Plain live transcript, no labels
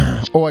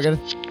Oh, I got it.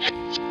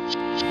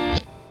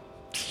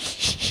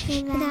 For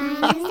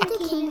thine is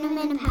the kingdom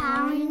and the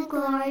power and the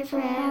glory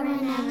forever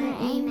and ever.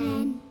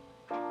 Amen.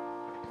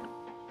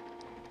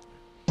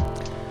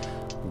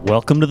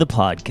 Welcome to the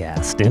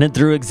podcast. In and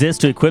through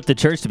exists to equip the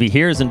church to be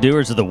hearers and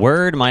doers of the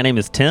word. My name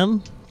is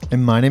Tim.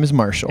 And my name is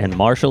Marshall. And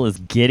Marshall is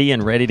giddy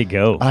and ready to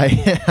go.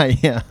 I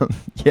am.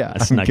 Yeah,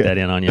 I snuck that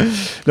in on you.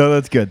 No,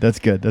 that's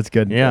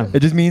good. Yeah. It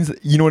just means,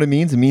 you know what it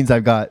means? It means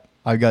I've got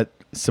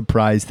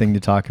surprise thing to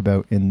talk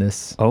about in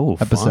this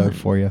episode fun.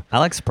 for you. I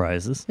like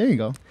surprises. There you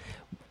go.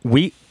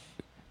 We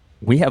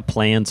have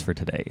plans for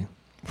today.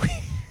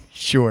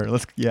 Sure.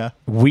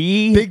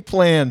 Big Big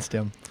plans,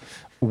 Tim.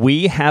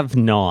 We have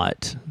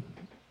not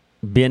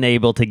been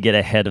able to get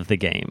ahead of the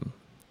game.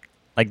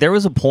 Like, there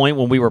was a point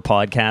when we were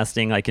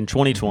podcasting, like in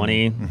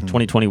 2020,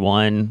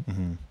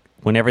 2021,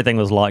 when everything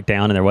was locked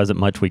down and there wasn't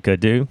much we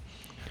could do,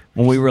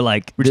 when we were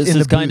like, this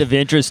is kind of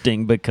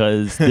interesting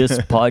because this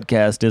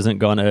podcast isn't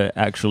going to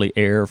actually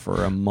air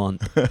for a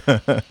month.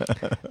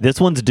 This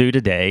one's due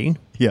today.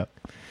 Yeah.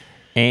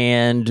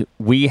 And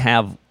we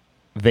have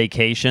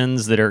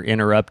vacations that are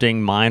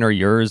interrupting mine or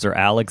yours or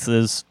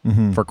Alex's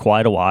for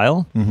quite a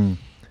while.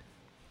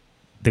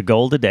 The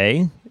goal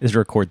today is to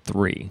record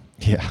 3.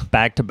 Yeah.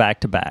 Back to back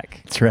to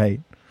back. That's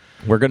right.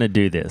 We're going to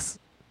do this.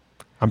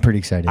 I'm pretty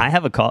excited. I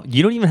have a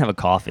You don't even have a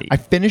coffee. I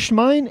finished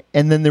mine,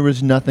 and then there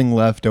was nothing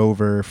left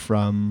over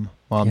from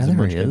Mom's and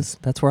there Richmond. is.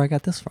 That's where I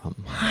got this from.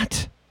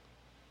 What?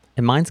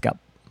 And mine's got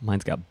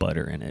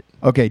butter in it.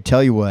 Okay,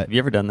 tell you what. Have you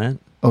ever done that?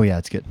 Oh, yeah,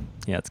 it's good.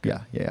 Yeah, it's good.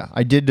 Yeah.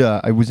 I did.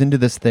 I was into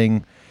this thing.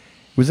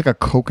 It was like a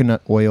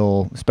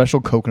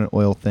special coconut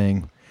oil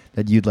thing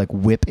that you'd like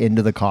whip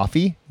into the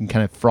coffee and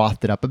kind of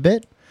frothed it up a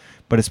bit.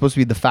 But it's supposed to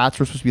be, the fats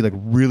were supposed to be like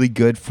really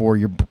good for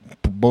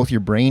both your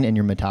brain and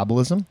your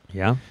metabolism.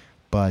 Yeah.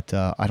 But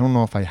I don't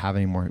know if I have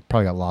any more. It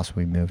probably got lost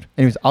when we moved.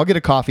 Anyways, I'll get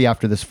a coffee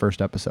after this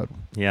first episode.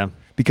 Yeah.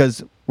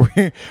 Because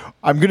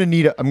I'm gonna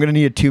need a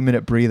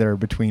 2-minute breather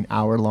between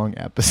hour-long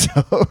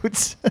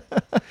episodes.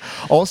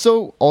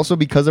 also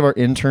because of our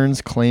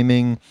interns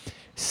claiming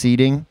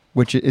seating,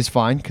 which is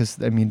fine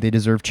because I mean they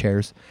deserve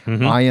chairs.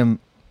 I am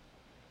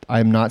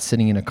not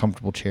sitting in a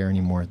comfortable chair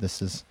anymore.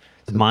 This is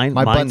my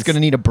butt's gonna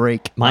need a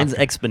break. Mine's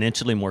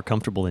exponentially more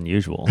comfortable than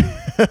usual.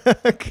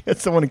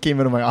 That's someone who came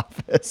into my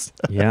office.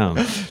 Yeah.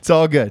 It's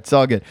all good.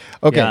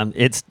 Okay. Yeah,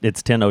 it's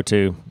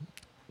 10:02.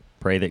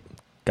 Pray that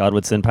God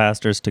would send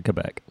pastors to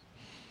Quebec.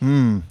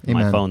 Amen.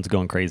 My phone's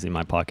going crazy in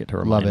my pocket to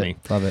remind me.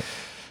 Love it.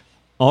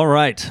 All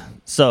right.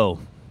 So,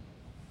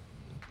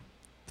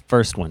 the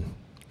first one.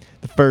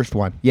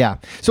 Yeah.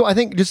 So I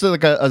think just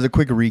like as a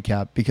quick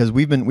recap, because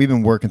we've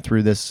been working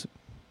through this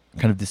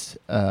kind of this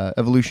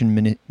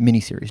evolution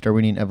mini-series,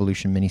 Darwinian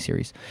evolution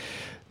mini-series.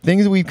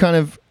 Things that we've kind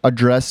of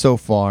addressed so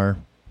far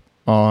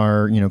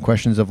are,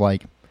 questions of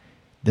like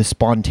the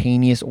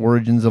spontaneous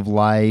origins of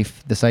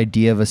life, this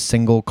idea of a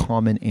single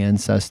common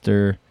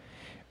ancestor,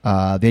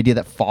 the idea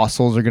that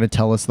fossils are going to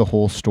tell us the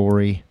whole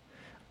story.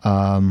 We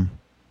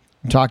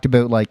talked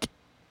about like,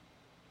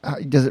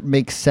 does it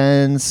make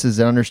sense? Is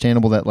it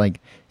understandable that like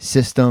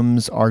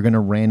systems are going to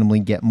randomly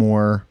get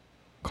more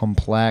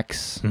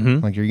complex?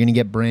 Like you're going to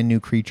get brand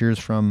new creatures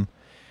from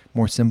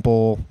more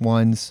simple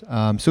ones.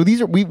 So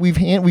these are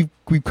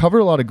we've covered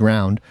a lot of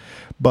ground,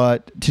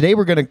 but today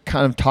we're going to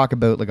kind of talk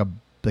about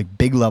like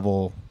big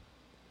level,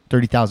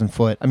 30,000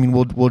 foot. I mean,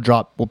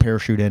 we'll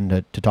parachute in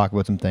to talk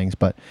about some things,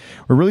 but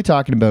we're really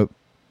talking about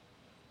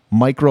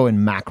micro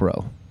and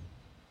macro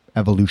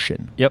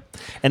evolution. Yep.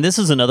 And this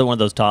is another one of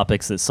those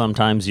topics that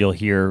sometimes you'll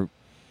hear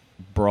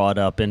brought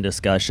up in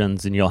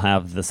discussions, and you'll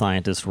have the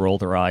scientists roll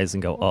their eyes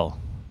and go, "Oh,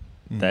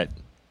 that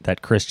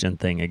Christian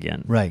thing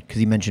again." Right, because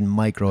he mentioned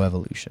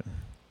microevolution.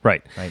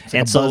 Right. It's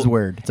like a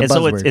buzzword.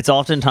 So it's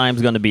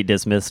oftentimes going to be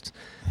dismissed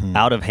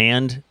out of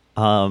hand.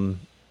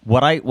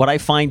 What I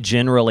find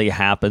generally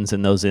happens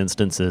in those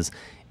instances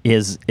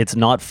is it's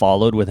not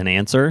followed with an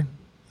answer.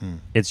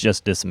 It's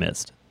just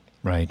dismissed.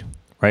 Right.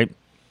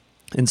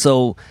 And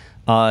so,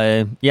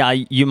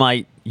 you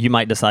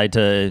might decide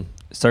to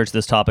search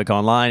this topic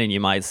online, and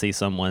you might see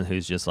someone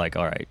who's just like,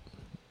 "All right,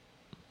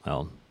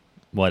 well,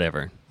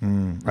 whatever."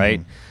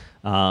 Right?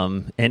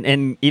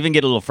 And even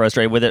get a little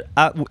frustrated with it.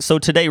 So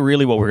today,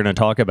 really what we're going to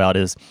talk about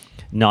is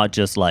not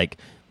just like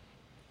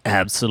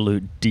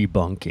absolute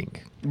debunking.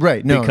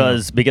 Right.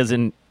 Because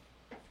in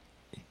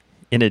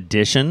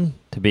addition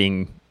to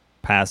being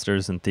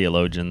pastors and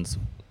theologians,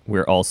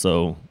 we're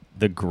also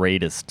the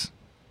greatest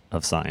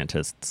of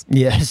scientists.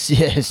 Yes.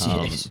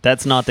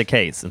 That's not the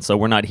case. And so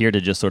we're not here to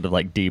just sort of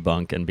like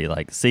debunk and be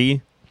like,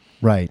 see?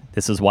 Right.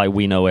 This is why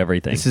we know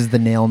everything. This is the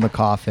nail in the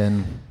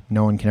coffin.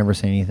 No one can ever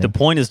say anything. The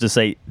point is to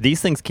say these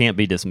things can't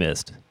be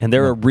dismissed. And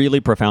there are really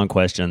profound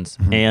questions.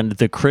 And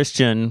the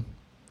Christian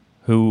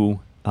who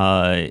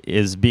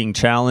is being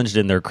challenged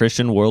in their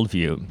Christian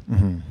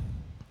worldview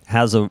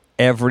has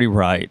every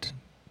right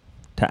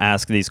to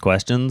ask these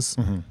questions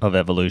of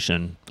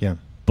evolution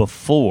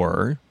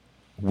before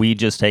we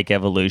just take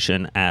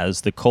evolution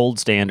as the cold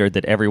standard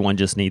that everyone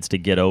just needs to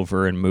get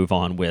over and move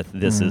on with.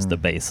 This is the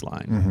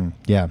baseline. Mm-hmm.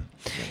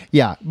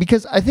 Yeah.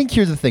 Because I think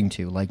here's the thing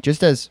too, like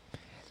just as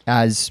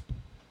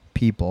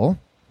people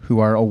who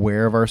are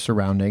aware of our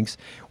surroundings,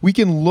 we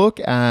can look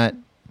at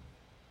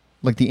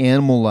like the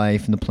animal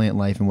life and the plant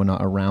life and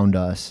whatnot around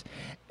us,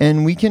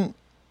 and we can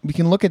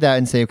look at that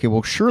and say, okay,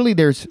 well, surely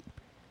there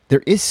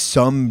is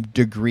some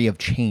degree of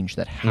change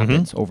that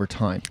happens over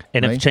time.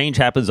 And right? if change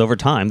happens over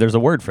time, there's a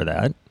word for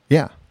that.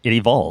 Yeah. It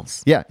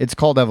evolves. Yeah, it's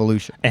called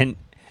evolution. And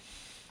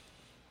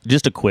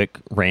just a quick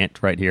rant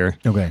right here.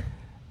 Okay.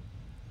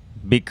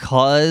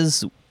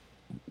 Because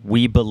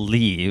we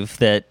believe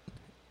that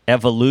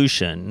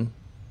evolution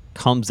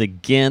comes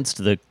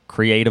against the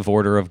creative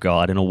order of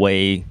God in a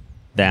way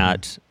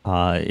that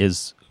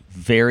is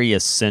very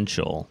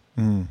essential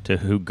to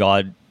who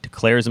God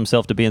declares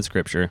himself to be in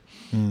Scripture.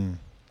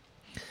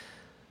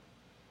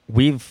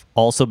 We've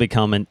also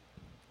become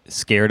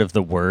scared of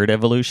the word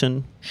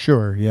evolution.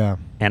 Sure, yeah.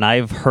 And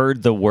I've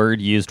heard the word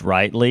used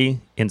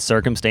rightly in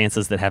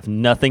circumstances that have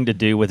nothing to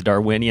do with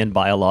Darwinian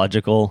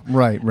biological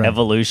right.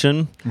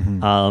 evolution,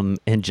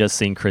 and just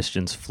seen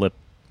Christians flip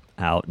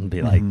out and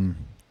be like,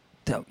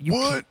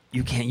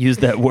 you can't use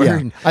that word.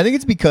 Yeah. I think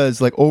it's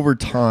because like over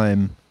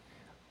time,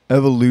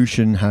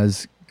 evolution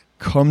has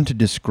come to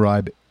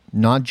describe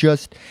not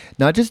just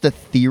a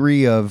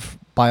theory of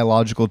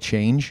biological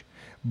change,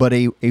 but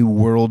a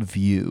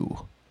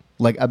worldview,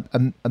 like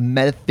a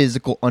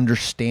metaphysical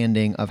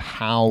understanding of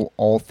how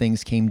all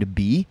things came to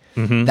be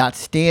that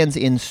stands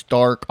in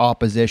stark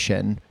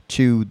opposition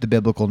to the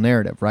biblical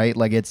narrative, right?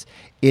 Like it's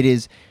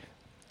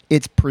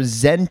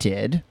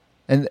presented.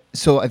 And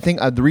so I think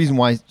the reason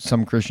why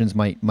some Christians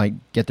might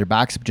get their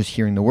backs up just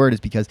hearing the word is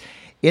because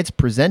it's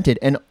presented,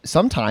 and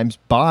sometimes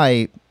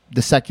by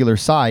the secular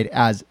side,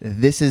 as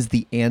this is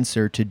the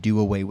answer to do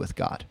away with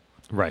God.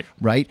 Right.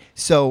 Right.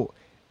 So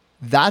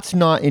that's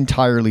not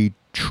entirely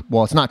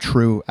well, it's not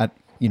true at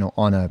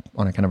on a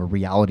kind of a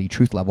reality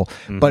truth level,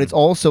 but it's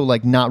also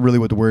like not really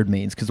what the word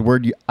means, because the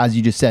word, as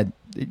you just said,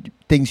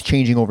 things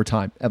changing over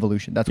time,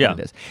 evolution. That's what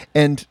it is.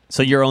 And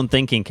so your own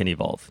thinking can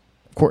evolve.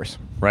 Of course.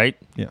 Right?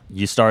 Yeah.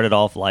 You started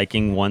off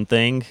liking one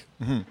thing.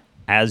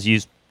 As you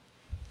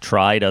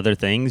tried other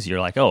things, you're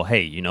like, oh,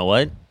 hey, you know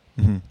what?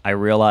 I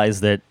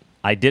realized that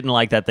I didn't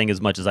like that thing as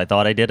much as I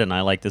thought I did, and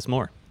I like this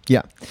more.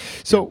 Yeah.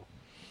 So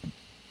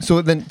if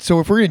we're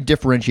going to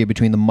differentiate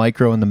between the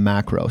micro and the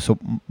macro, so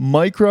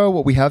micro,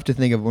 what we have to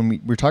think of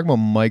when we're talking about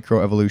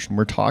microevolution,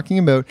 we're talking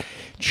about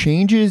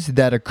changes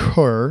that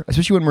occur,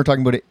 especially when we're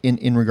talking about it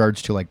in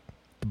regards to like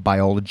the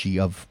biology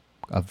of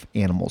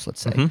animals,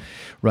 let's say,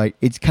 right?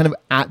 It's kind of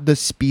at the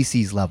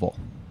species level,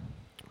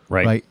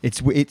 right?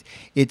 It's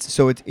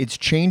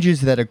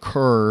changes that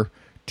occur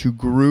to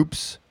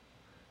groups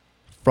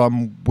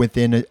from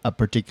within a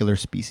particular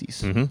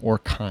species or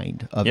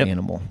kind of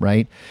animal,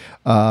 right?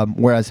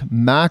 Whereas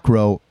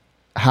macro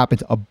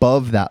happens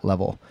above that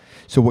level.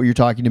 So what you're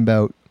talking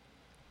about,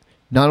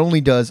 not only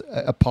does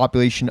a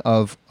population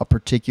of a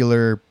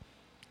particular,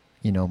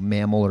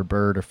 mammal or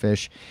bird or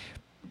fish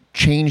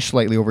change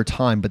slightly over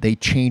time, but they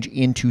change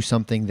into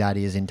something that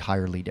is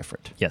entirely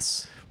different.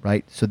 Yes.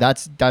 Right? So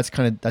that's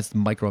the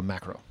micro and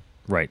macro.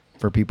 Right.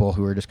 For people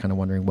who are just kind of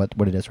wondering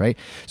what it is, right?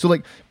 So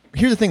like,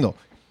 here's the thing though.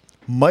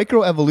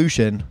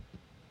 Microevolution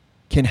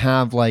can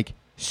have like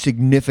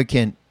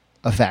significant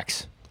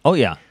effects. Oh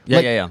yeah.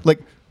 Yeah. Like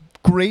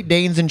Great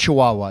Danes and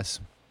Chihuahuas.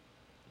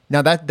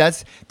 Now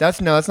that's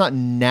not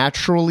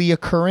naturally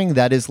occurring.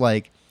 That is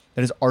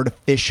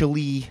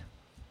artificially,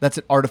 that's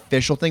an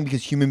artificial thing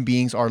because human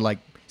beings are like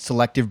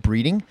selective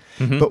breeding.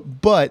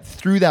 But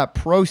through that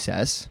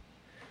process,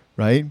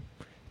 right?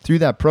 Through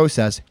that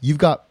process, you've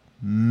got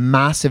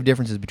massive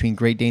differences between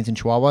Great Danes and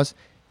Chihuahuas,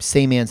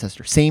 same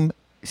ancestor, same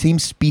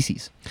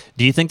species.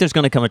 Do you think there's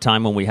going to come a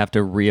time when we have to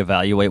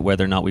reevaluate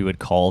whether or not we would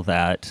call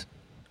that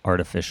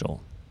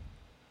artificial?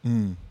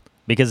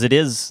 Because it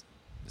is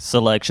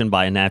selection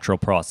by a natural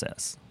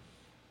process.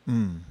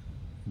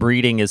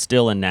 Breeding is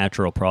still a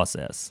natural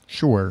process.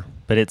 Sure.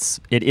 But it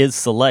is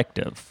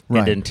selective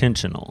and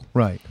intentional.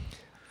 Right.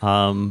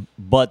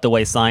 But the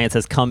way science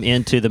has come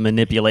into the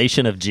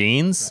manipulation of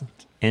genes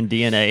and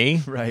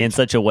DNA in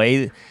such a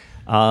way,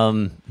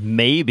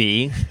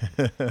 maybe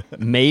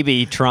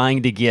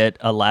trying to get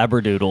a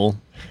labradoodle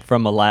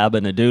from a lab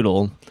and a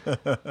doodle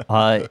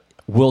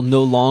will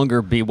no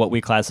longer be what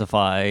we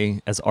classify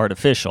as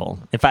artificial.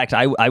 In fact,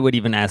 I would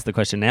even ask the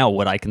question now,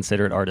 would I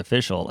consider it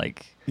artificial?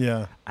 Like,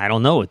 I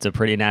don't know. It's a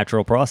pretty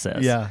natural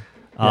process.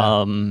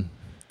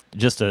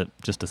 Just a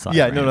side.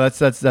 Yeah, no,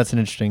 that's an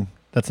interesting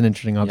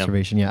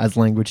observation. Yeah, as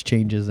language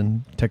changes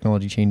and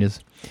technology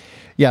changes.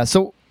 Yeah,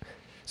 so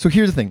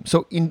here's the thing.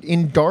 So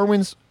in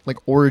Darwin's like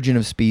Origin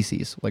of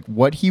Species, like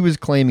what he was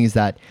claiming is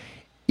that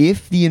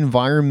if the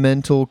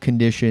environmental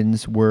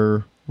conditions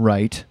were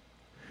right,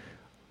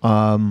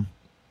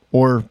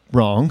 or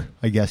wrong,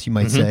 I guess you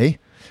might say,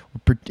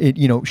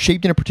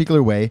 shaped in a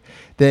particular way,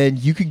 then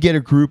you could get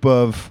a group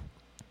of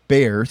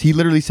bears. He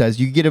literally says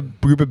you could get a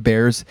group of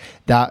bears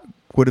that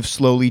would have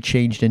slowly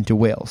changed into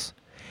whales.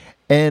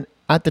 And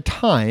at the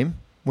time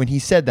when he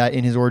said that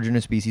in his Origin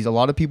of Species, a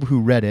lot of people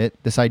who read it,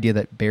 this idea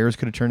that bears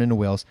could have turned into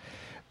whales,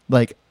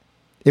 like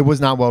it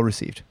was not well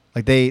received.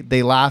 Like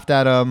they laughed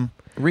at him.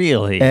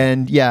 Really?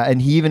 And yeah,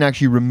 and he even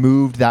actually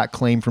removed that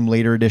claim from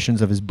later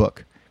editions of his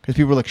book because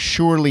people were like,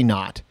 surely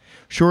not.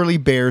 Surely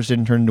bears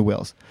didn't turn into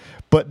whales.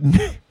 But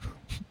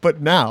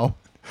now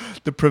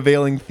the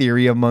prevailing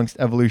theory amongst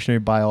evolutionary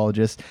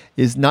biologists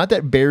is not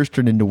that bears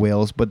turned into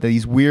whales, but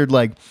these weird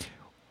like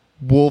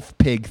wolf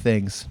pig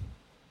things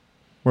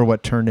were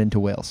what turned into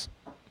whales.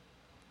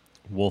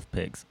 Wolf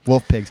pigs.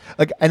 Wolf pigs.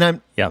 Like, and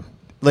I'm Yeah.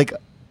 like,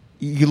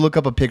 you look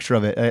up a picture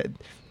of it.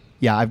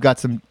 Yeah, I've got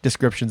some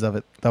descriptions of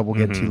it that we'll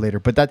get to later.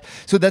 But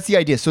that's the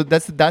idea. So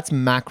that's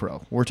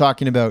macro. We're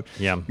talking about,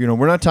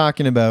 we're not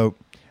talking about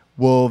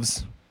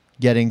wolves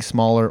getting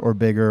smaller or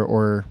bigger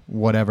or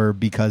whatever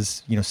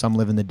because, some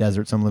live in the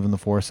desert, some live in the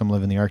forest, some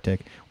live in the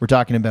Arctic. We're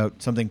talking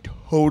about something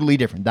totally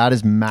different. That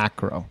is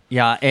macro.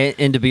 Yeah,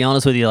 and to be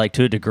honest with you, like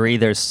to a degree,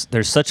 there's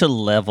such a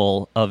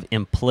level of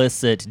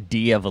implicit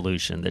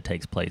de-evolution that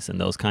takes place in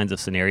those kinds of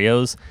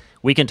scenarios.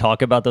 We can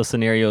talk about those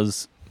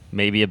scenarios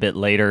maybe a bit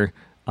later.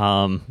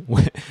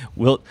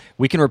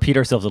 We can repeat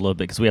ourselves a little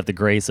bit because we have the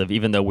grace of,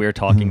 even though we're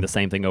talking the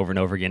same thing over and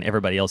over again,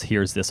 everybody else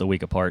hears this a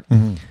week apart.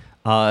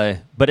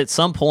 But at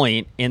some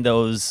point in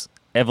those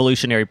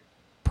evolutionary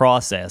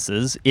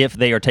processes, if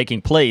they are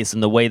taking place in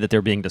the way that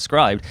they're being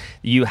described,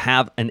 you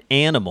have an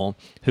animal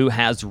who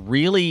has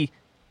really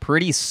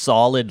pretty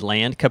solid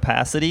land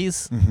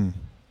capacities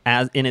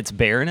as in its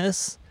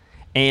bareness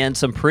and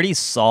some pretty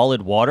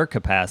solid water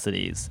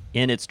capacities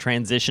in its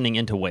transitioning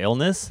into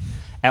whaleness.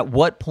 At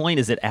what point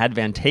is it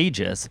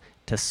advantageous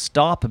to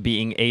stop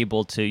being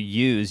able to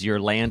use your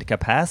land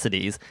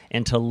capacities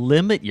and to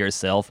limit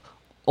yourself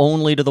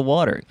only to the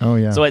water? Oh,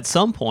 yeah. So at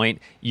some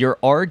point, you're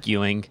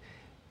arguing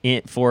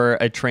for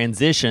a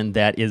transition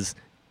that is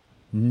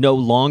no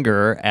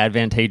longer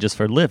advantageous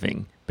for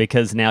living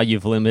because now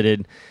you've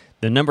limited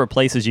the number of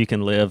places you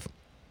can live,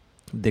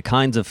 the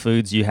kinds of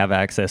foods you have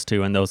access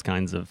to, and those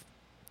kinds of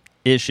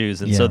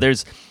issues. And so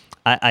there's,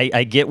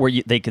 I get where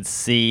they could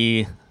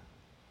see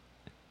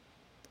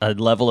a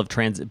level of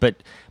transit, but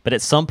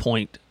at some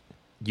point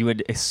you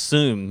would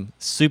assume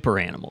super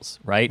animals,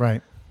 right?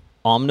 Right.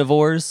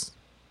 Omnivores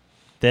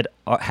that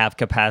have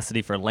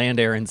capacity for land,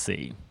 air, and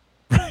sea.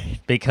 Right.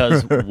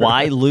 Because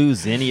why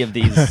lose any of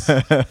these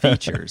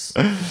features?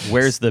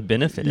 Where's the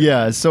benefit?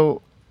 Yeah.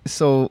 So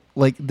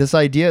like this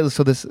idea,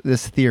 so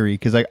this theory,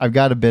 because I've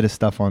got a bit of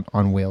stuff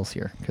on whales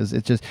here, because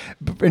it's just,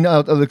 and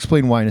I'll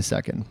explain why in a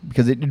second,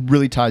 because it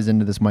really ties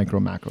into this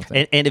micro-macro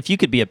thing. And if you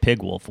could be a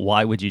pig wolf,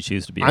 why would you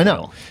choose to be a whale? I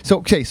know.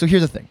 whale? So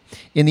here's the thing.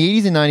 In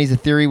the 80s and 90s, a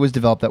theory was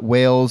developed that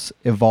whales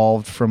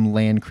evolved from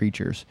land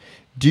creatures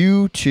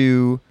due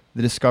to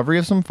the discovery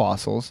of some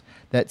fossils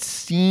that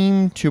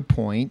seem to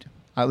point,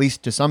 at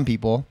least to some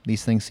people,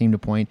 these things seem to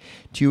point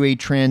to a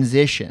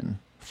transition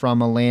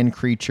from a land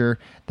creature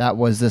that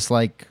was this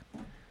like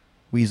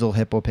weasel,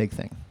 hippo, pig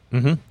thing.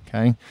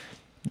 Okay.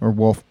 Or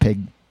wolf,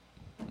 pig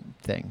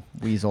thing.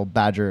 Weasel,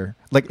 badger.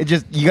 Like it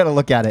just, you got to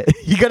look at it.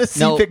 You got to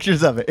see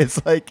pictures of it.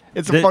 It's like,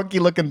 it's a funky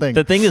looking thing.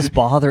 The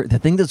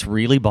thing that's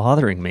really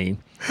bothering me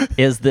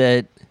is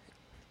that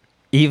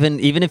even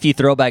if you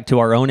throw back to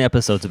our own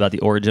episodes about the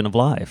origin of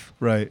life.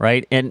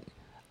 Right. And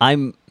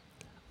I'm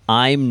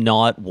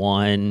not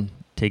one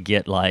to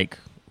get like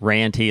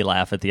ranty,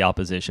 laugh at the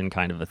opposition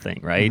kind of a thing.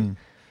 Right.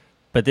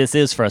 But this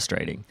is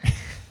frustrating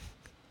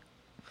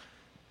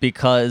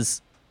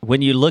because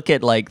when you look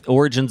at like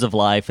origins of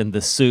life and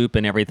the soup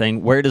and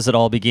everything, where does it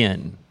all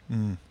begin?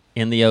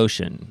 In the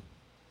ocean.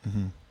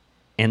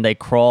 And they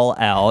crawl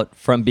out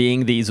from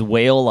being these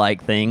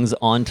whale-like things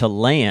onto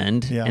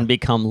land and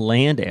become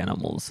land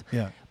animals.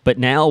 But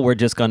now we're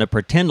just going to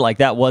pretend like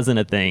that wasn't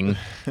a thing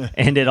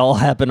and it all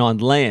happened on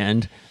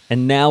land.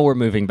 And now we're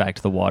moving back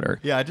to the water.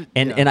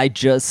 And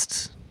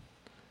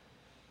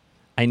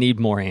I need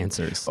more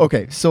answers.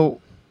 Okay,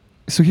 so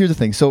here's the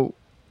thing. So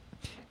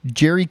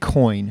Jerry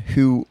Coyne,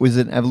 who was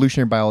an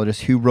evolutionary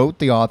biologist, who wrote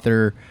the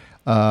author,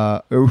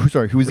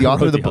 who was the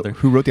author of the book,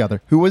 who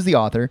was the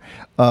author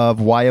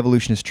of Why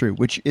Evolution is True,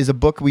 which is a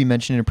book we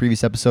mentioned in a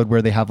previous episode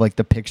where they have like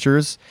the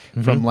pictures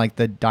from like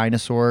the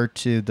dinosaur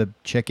to the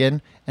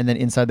chicken, and then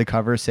inside the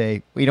cover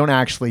say, we don't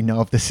actually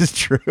know if this is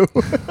true.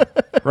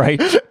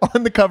 Right.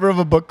 On the cover of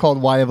a book called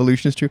Why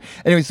Evolution is True.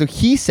 Anyway, so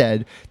he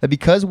said that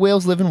because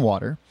whales live in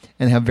water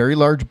and have very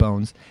large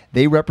bones,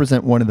 they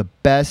represent one of the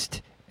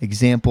best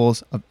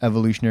examples of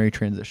evolutionary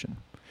transition.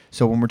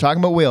 So when we're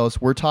talking about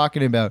whales, we're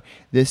talking about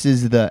this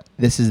is the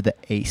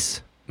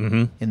ace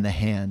in the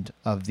hand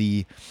of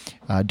the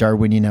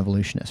Darwinian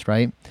evolutionist,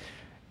 right?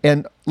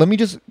 And let me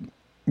just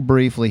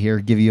briefly here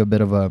give you a bit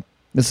of a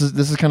this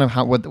is kind of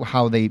how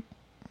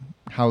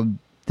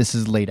this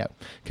is laid out.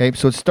 Okay,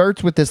 so it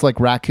starts with this like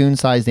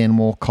raccoon-sized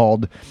animal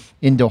called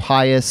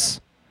Indohyus,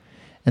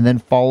 and then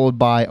followed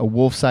by a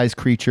wolf-sized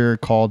creature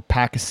called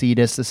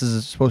Pakicetus. This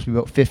is supposed to be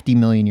about 50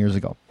 million years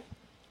ago.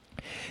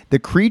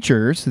 These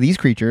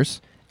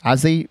creatures,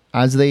 as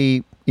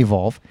they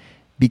evolve,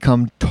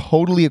 become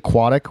totally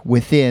aquatic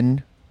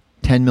within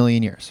 10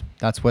 million years.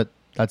 That's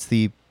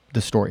the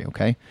story,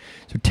 okay?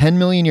 So 10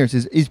 million years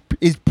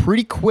is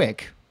pretty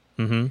quick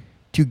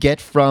to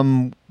get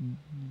from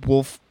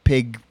wolf,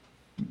 pig,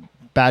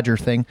 badger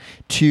thing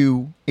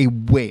to a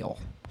whale,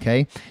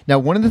 okay? Now,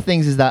 one of the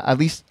things is that, at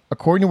least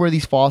according to where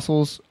these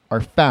fossils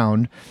are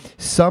found,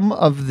 some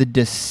of the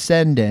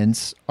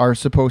descendants are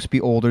supposed to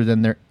be older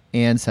than their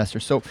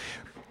ancestors. So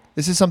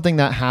this is something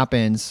that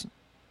happens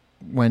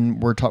when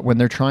when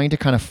they're trying to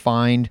kind of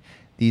find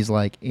these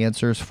like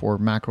answers for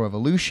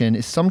macroevolution.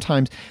 Is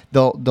sometimes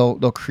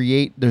they'll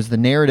create, there's the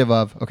narrative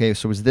of, okay,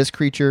 so it was this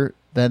creature,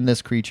 then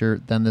this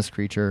creature, then this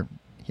creature,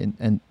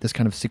 and this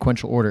kind of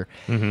sequential order.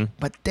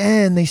 But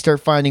then they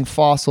start finding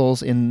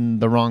fossils in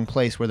the wrong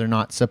place where they're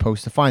not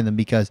supposed to find them,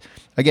 because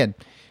again,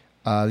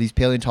 these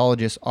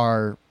paleontologists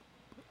are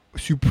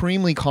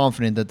supremely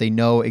confident that they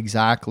know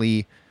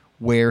exactly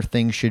where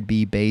things should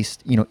be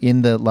based,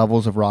 in the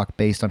levels of rock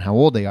based on how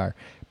old they are.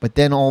 But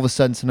then all of a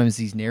sudden, sometimes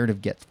these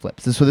narrative gets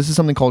flipped. So this is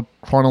something called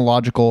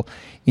chronological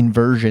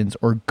inversions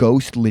or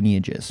ghost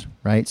lineages,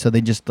 right? So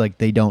they just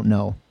they don't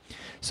know.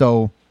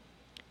 So,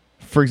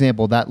 for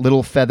example, that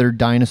little feathered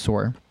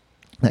dinosaur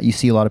that you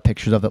see a lot of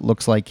pictures of that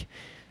looks like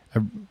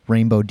a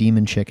rainbow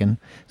demon chicken,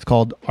 it's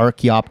called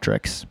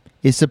Archaeopteryx,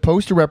 is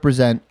supposed to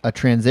represent a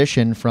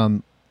transition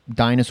from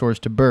dinosaurs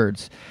to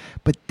birds.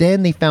 But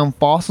then they found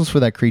fossils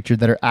for that creature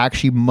that are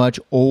actually much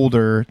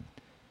older,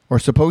 or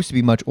supposed to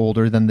be much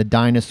older than the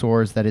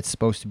dinosaurs that it's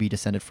supposed to be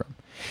descended from.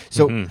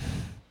 So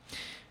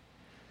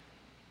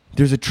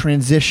there's a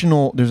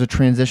transitional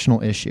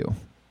issue.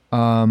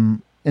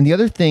 And the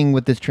other thing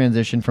with this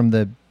transition from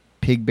the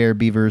pig, bear,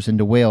 beavers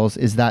into whales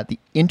is that the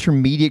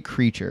intermediate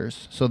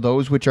creatures, so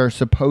those which are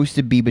supposed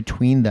to be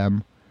between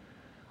them,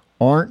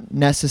 aren't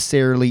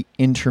necessarily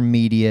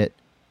intermediate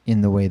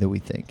in the way that we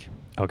think.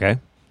 Okay.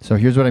 So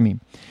here's what I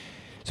mean.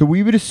 So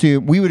we would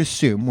assume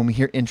when we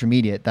hear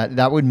intermediate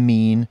that would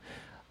mean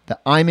that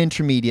I'm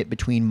intermediate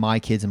between my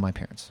kids and my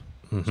parents.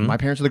 So my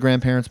parents are the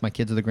grandparents, my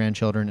kids are the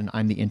grandchildren, and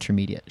I'm the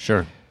intermediate.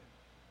 Sure.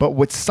 But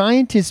what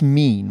scientists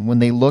mean when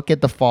they look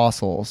at the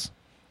fossils,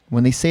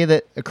 when they say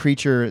that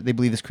they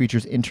believe this creature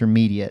is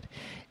intermediate,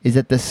 is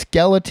that the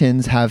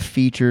skeletons have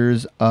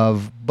features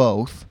of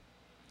both,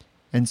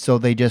 and so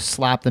they just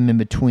slap them in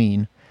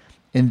between,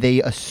 and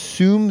they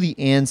assume the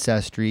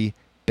ancestry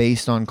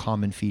based on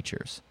common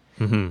features.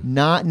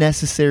 Not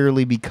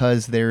necessarily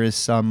because there is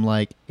some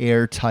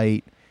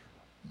airtight,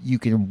 you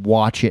can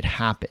watch it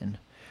happen.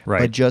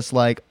 Right. But just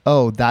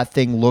that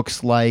thing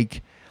looks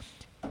like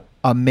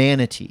a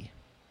manatee.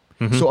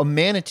 So a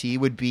manatee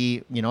would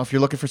be, if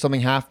you're looking for something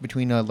half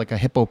between a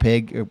hippo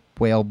pig, a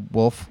whale,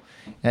 wolf,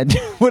 and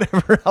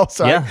whatever else.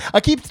 Yeah.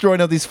 I keep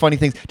throwing out these funny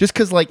things just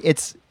because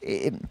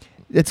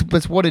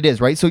it's what it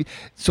is, right?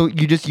 So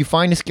you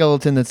find a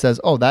skeleton that says,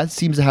 oh, that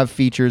seems to have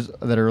features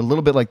that are a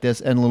little bit like this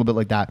and a little bit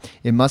like that.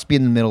 It must be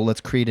in the middle. Let's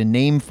create a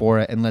name for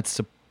it, and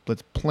let's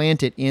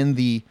plant it in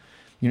the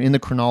in the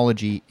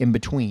chronology in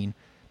between,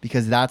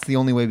 because that's the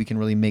only way we can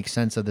really make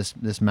sense of this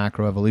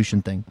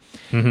macroevolution thing.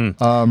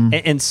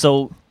 And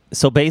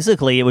so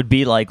basically, it would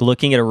be like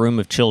looking at a room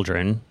of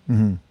children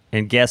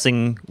and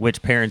guessing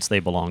which parents they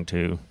belong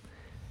to,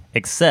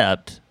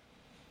 except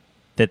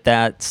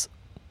that's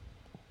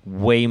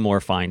way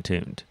more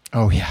fine-tuned.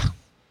 Oh yeah.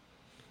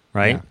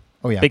 Right? Yeah.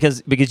 Oh yeah.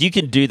 Because you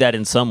can do that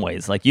in some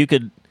ways. Like you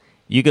could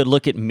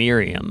look at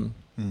Miriam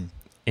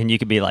and you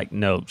could be like,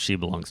 no, she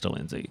belongs to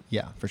Lindsay.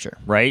 Yeah, for sure.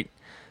 Right?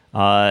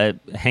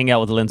 Hang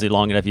out with Lindsay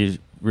long enough, you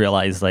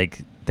realize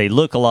they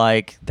look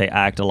alike, they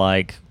act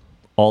alike,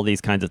 all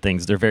these kinds of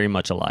things. They're very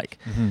much alike,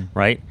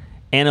 right?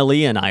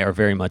 Annalie and I are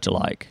very much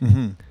alike,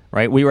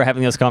 right? We were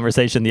having this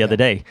conversation the other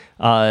day,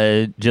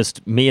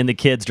 just me and the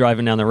kids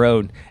driving down the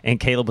road, and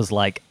Caleb was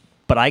like,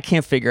 but I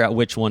can't figure out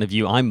which one of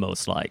you I'm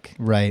most like.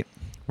 Right.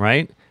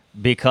 Right?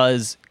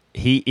 Because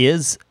he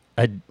is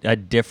a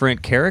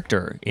different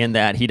character in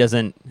that he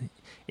doesn't,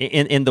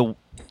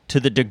 to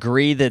the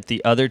degree that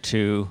the other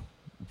two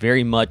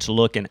very much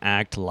look and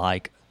act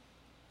like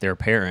their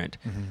parent.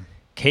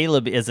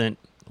 Caleb isn't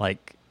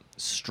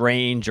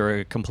strange or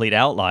a complete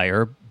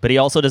outlier, but he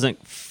also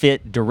doesn't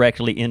fit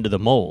directly into the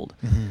mold,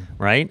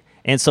 right?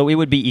 And so it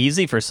would be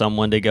easy for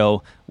someone to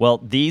go, well,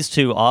 these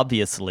two,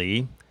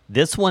 obviously,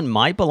 this one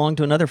might belong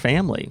to another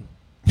family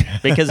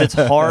because it's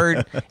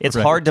hard. It's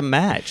hard to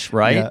match,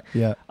 right?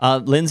 Yeah.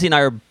 Lindsay and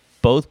I are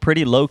both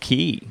pretty low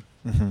key,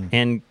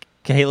 and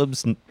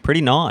Caleb's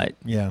pretty not.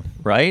 Yeah.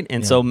 Right.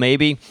 And so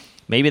maybe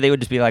they would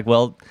just be like,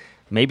 well,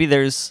 maybe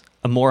there's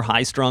a more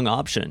high strung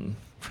option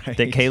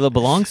that Caleb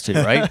belongs to,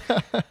 right?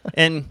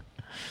 And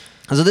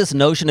so this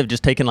notion of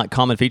just taking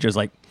common features,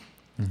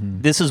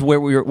 this is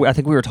where I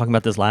think we were talking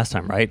about this last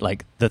time, right?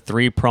 Like the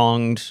three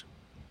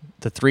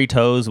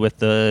toes with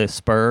the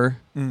spur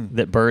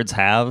that birds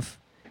have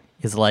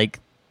is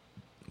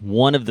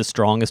one of the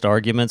strongest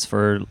arguments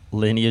for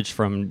lineage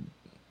from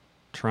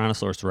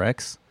Tyrannosaurus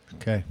Rex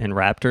and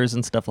raptors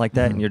and stuff like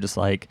that. And you're just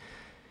like,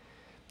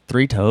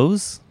 3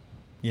 toes?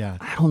 Yeah.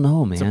 I don't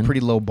know, man. It's a pretty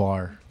low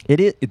bar. It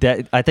is.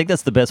 I think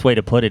that's the best way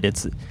to put it.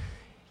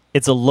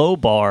 It's a low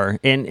bar,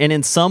 and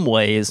in some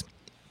ways,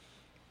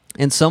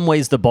 in some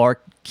ways the bar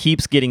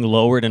keeps getting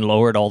lowered and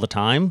lowered all the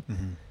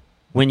time.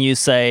 When you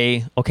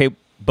say, okay,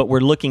 but we're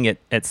looking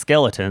at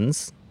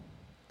skeletons,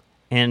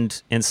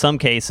 and in some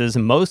cases,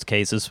 in most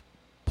cases,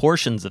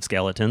 portions of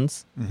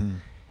skeletons.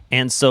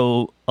 And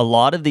so a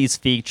lot of these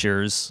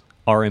features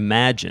are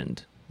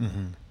imagined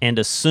and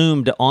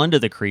assumed onto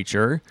the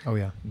creature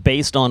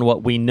based on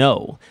what we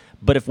know.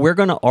 But if we're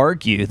going to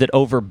argue that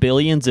over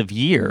billions of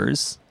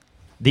years,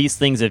 these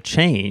things have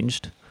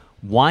changed,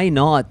 why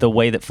not the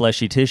way that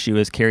fleshy tissue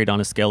is carried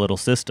on a skeletal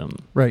system?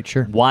 Right,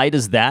 sure. Why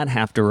does that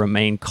have to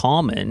remain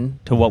common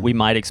to what we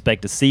might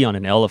expect to see on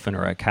an elephant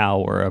or a cow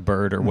or a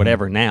bird or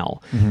whatever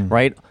now,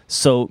 right?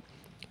 So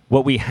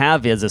what we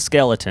have is a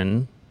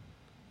skeleton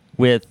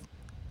with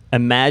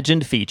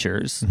imagined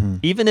features,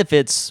 even if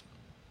it's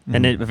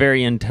a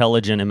very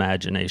intelligent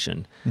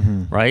imagination,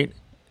 right?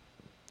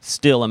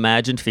 Still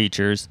imagined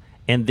features,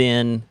 and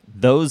then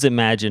those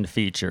imagined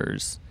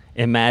features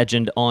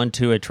imagined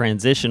onto a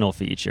transitional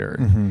feature,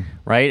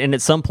 right? And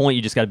at some point,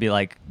 you just got to be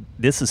like,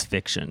 "This is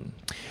fiction."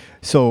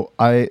 So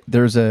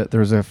there's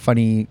a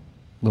funny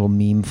little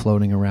meme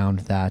floating around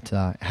that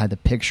had the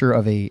picture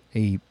of the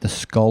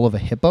skull of a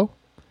hippo,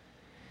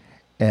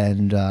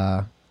 and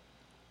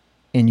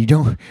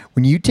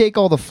when you take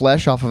all the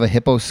flesh off of a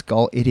hippo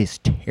skull, it is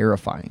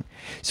terrifying.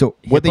 So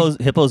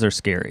Hippos are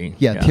scary.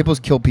 Yeah, hippos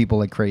kill people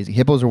like crazy.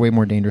 Hippos are way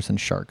more dangerous than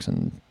sharks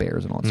and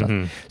bears and all that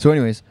stuff. So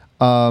anyways,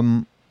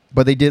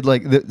 but they did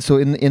so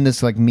in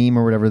this like meme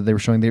or whatever they were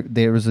showing,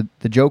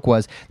 the joke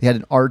was they had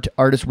an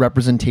artist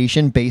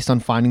representation based on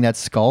finding that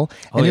skull,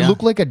 and it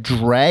looked like a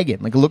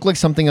dragon, like it looked like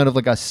something out of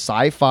like a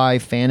sci-fi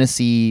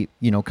fantasy,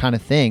 kind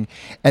of thing.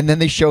 And then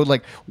they showed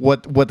like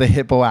what the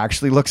hippo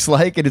actually looks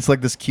like, and it's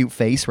like this cute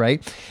face,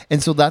 right?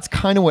 And so that's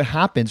kind of what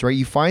happens, right?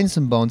 You find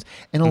some bones,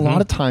 and a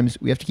lot of times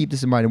we have to keep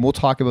this in mind, and we'll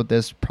talk about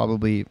this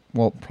probably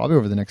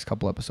over the next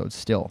couple episodes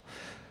still.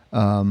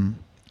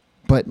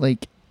 But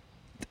like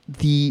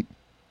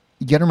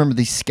you got to remember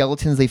these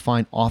skeletons they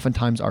find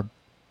oftentimes are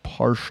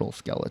partial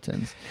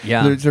skeletons.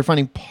 Yeah. They're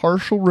finding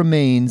partial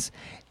remains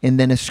and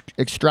then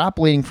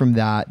extrapolating from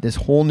that this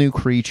whole new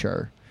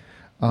creature.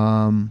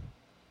 And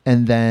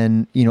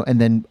then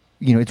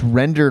it's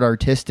rendered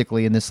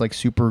artistically in this like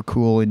super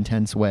cool,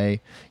 intense way,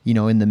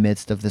 in the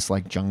midst of this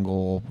like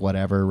jungle,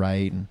 whatever.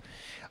 Right.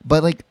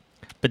 But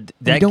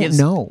that don't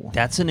know.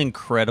 That's an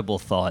incredible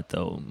thought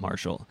though,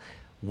 Marshall.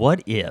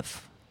 What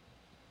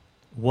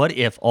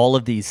if all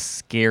of these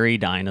scary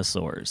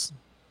dinosaurs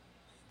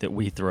that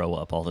we throw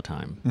up all the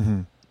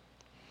time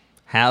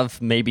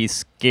have maybe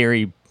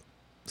scary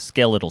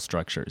skeletal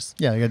structures?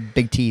 Yeah, they got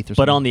big teeth or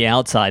something. But on the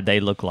outside,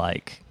 they look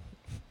like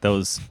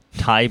those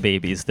Thai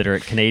babies that are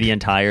at Canadian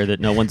Tire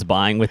that no one's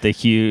buying with the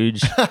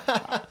huge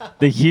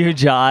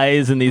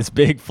eyes and these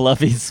big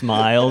fluffy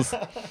smiles.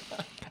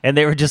 And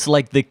they were just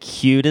like the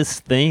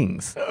cutest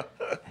things.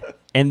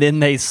 And then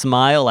they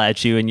smile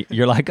at you, and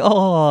you're like,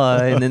 "Oh!"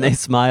 And then they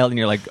smile, and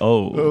you're like,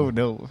 "Oh, oh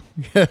no."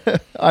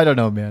 I don't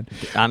know, man.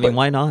 I mean,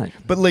 why not?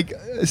 But like,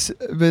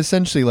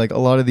 essentially, like a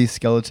lot of these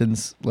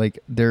skeletons, like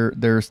there'll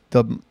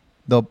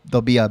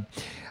be a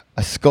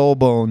skull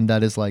bone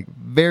that is like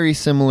very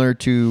similar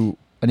to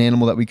an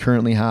animal that we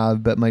currently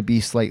have, but might be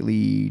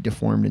slightly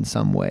deformed in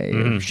some way,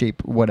 or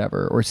shape,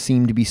 whatever, or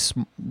seem to be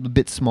a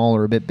bit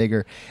smaller, a bit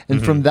bigger.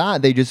 And from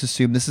that, they just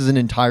assume this is an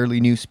entirely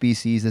new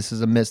species. This is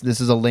this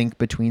is a link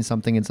between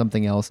something and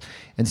something else.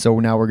 And so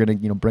now we're going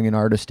to, bring an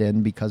artist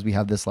in because we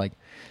have this like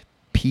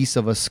piece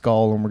of a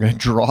skull, and we're going to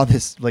draw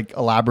this like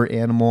elaborate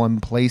animal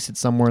and place it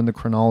somewhere in the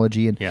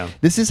chronology. And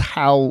this is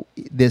how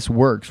this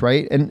works,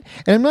 right? And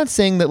I'm not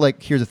saying that,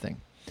 like, here's the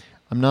thing.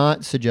 I'm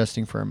not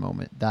suggesting for a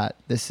moment that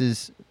this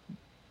is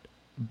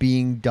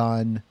being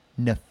done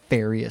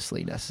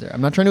nefariously necessary.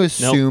 I'm not trying to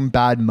assume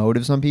bad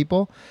motives on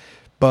people,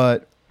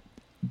 but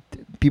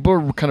people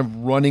are kind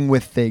of running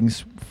with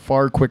things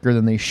far quicker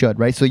than they should,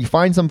 right? So you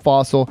find some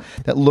fossil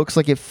that looks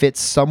like it fits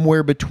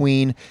somewhere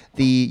between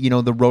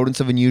the rodents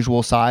of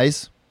unusual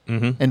size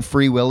and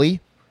Free Willy,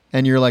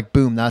 and you're like,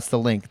 boom, that's the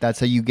link. That's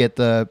how you get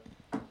the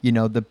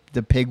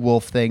pig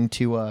wolf thing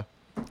to a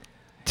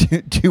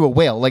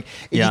whale. Like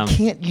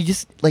you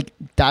just like,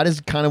 that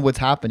is kind of what's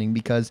happening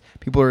because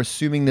people are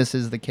assuming this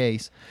is the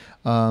case.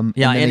 And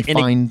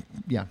again,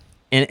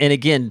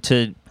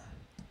 to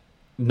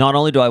not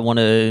only do I want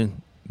to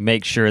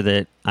make sure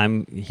that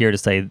I'm here to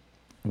say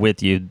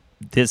with you,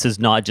 this is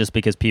not just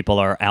because people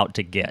are out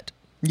to get.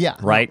 Yeah.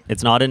 Right?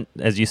 It's not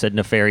as you said,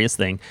 nefarious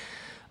thing.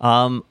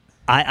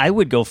 I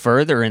would go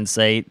further and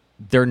say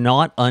they're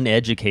not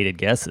uneducated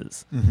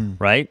guesses,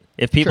 right?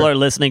 If people are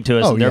listening to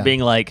us and they're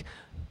being like,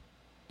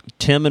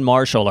 Tim and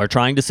Marshall are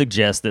trying to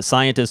suggest that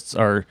scientists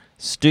are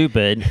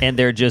stupid and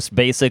they're just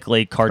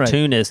basically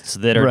cartoonists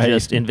that are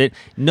just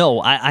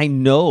No, I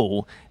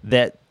know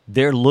that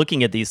they're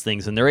looking at these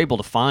things and they're able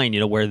to find,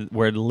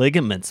 where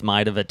ligaments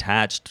might have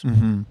attached,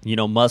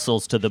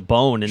 muscles to the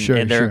bone,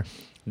 and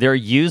they're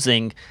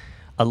using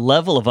a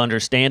level of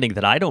understanding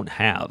that I don't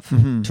have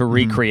to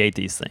recreate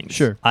these things.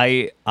 Sure.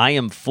 I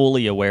am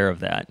fully aware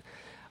of that.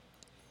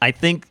 I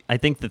think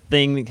the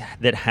thing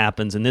that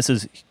happens, and this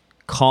is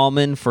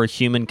common for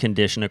human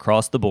condition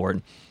across the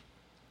board.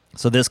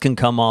 So this can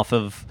come off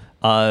of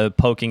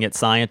poking at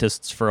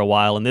scientists for a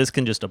while, and this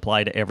can just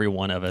apply to every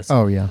one of us.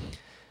 Oh, yeah.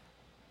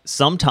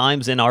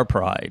 Sometimes in our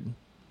pride,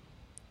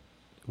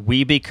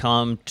 we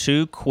become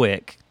too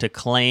quick to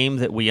claim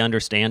that we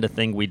understand a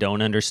thing we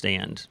don't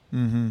understand.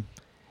 Mm-hmm.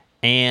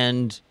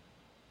 And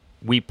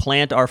we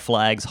plant our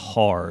flags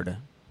hard,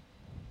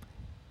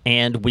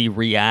 and we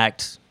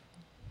react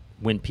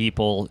when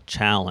people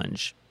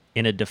challenge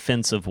in a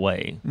defensive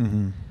way.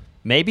 Mm-hmm.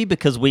 Maybe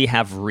because we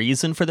have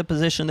reason for the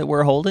position that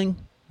we're holding,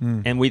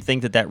 and we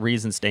think that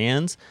reason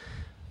stands.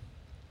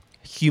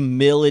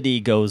 Humility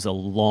goes a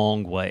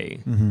long way.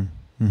 Mm-hmm.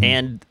 Mm-hmm.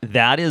 And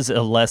that is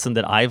a lesson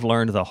that I've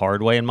learned the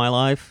hard way in my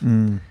life.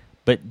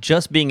 But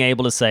just being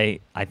able to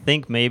say, I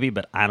think maybe,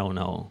 but I don't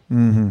know.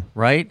 Mm-hmm.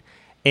 Right?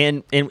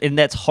 And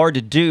that's hard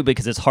to do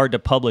because it's hard to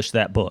publish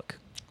that book.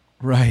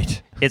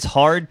 Right. It's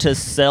hard to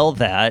sell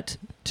that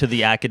to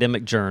the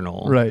academic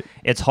journal. Right.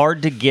 It's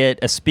hard to get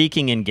a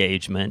speaking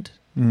engagement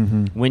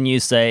when you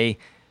say,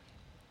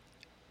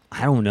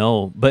 I don't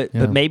know, but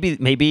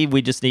maybe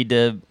we just need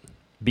to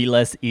be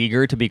less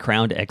eager to be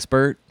crowned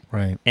expert.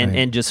 Right.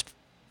 And just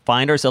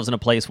find ourselves in a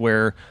place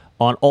where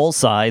on all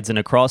sides and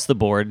across the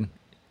board,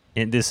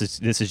 and this is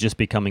just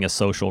becoming a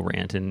social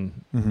rant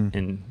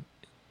in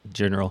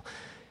general,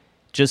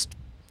 just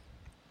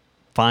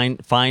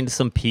find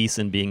some peace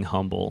in being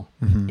humble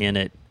in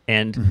it.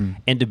 And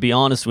to be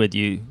honest with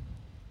you,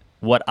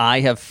 what I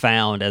have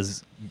found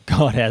as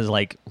God has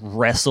like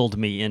wrestled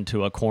me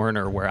into a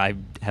corner where I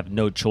have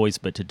no choice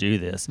but to do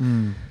this.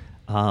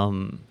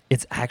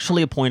 It's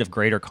actually a point of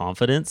greater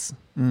confidence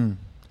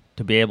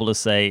to be able to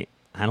say,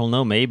 I don't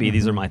know, maybe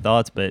these are my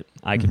thoughts, but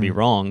I could be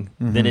wrong,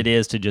 than it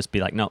is to just be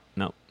like, no,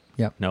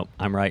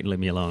 I'm right, leave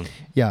me alone.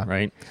 Yeah.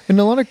 Right? And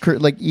a lot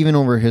of, like, even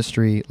over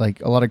history,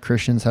 like, a lot of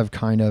Christians have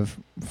kind of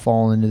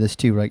fallen into this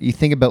too, right? You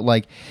think about,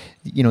 like,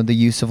 you know, the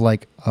use of,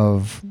 like,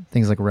 of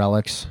things like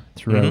relics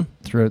throughout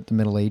the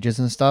Middle Ages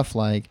and stuff,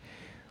 like,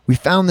 we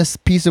found this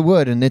piece of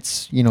wood and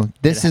it's, you know,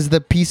 this is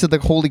the piece of the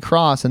Holy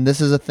Cross and this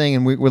is a thing.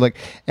 And we're like,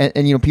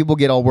 and you know, people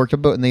get all worked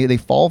up about it and they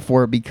fall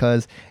for it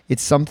because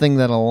it's something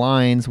that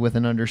aligns with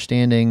an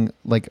understanding,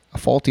 like a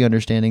faulty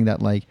understanding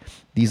that like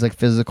these like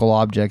physical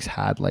objects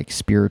had like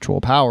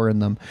spiritual power in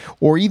them.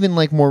 Or even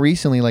like more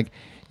recently, like,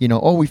 you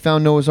know, oh, we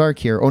found Noah's Ark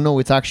here. Oh, no,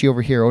 it's actually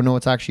over here. Oh, no,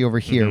 it's actually over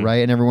here. Right.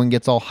 And everyone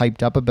gets all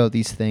hyped up about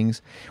these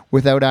things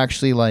without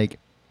actually like,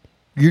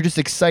 you're just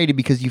excited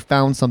because you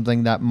found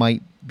something that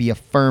might be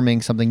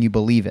affirming something you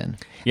believe in.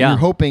 Yeah. And you're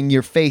hoping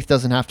your faith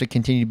doesn't have to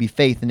continue to be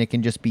faith and it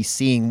can just be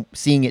seeing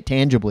it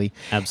tangibly.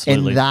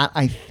 Absolutely. And that,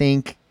 I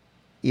think,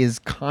 is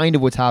kind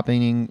of what's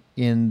happening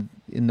in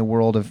the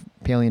world of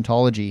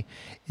paleontology,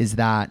 is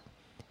that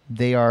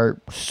they're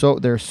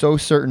so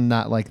certain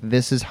that like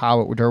this is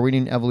how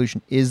Darwinian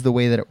evolution is the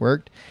way that it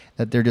worked,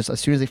 that they're just, as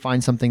soon as they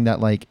find something that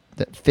like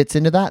that fits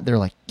into that, they're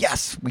like,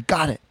 yes, we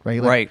got it. Right.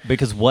 Like, right.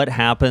 Because what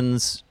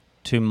happens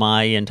to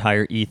my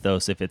entire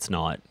ethos if it's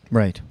not?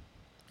 Right.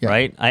 Yeah.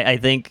 Right. I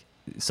think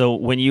so.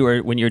 When you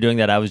were doing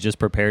that, I was just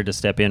prepared to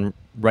step in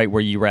right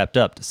where you wrapped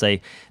up to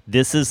say,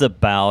 this is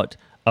about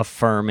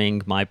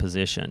affirming my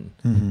position.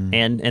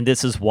 And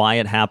this is why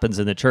it happens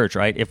in the church,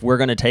 right? If we're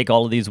going to take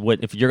all of these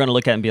if you're going to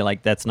look at it and be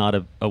like, that's not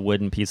a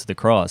wooden piece of the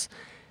cross,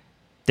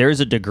 there's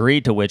a degree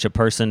to which a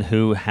person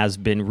who has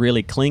been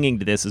really clinging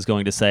to this is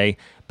going to say,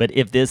 but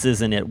if this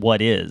isn't it,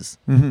 what is?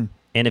 And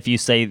if you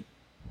say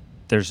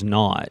there's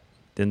not,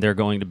 then they're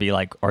going to be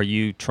like, are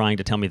you trying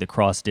to tell me the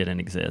cross didn't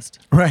exist?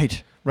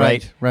 Right.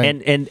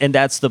 And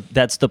that's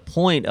the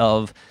point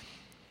of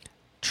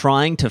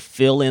trying to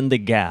fill in the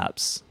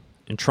gaps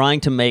and trying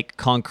to make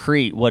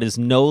concrete what is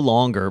no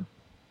longer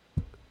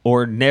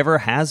or never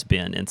has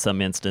been in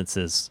some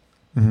instances,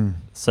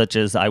 such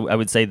as I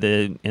would say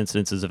the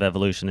instances of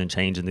evolution and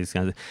change and these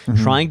kinds of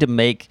trying to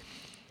make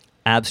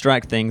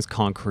abstract things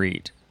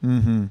concrete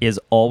is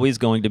always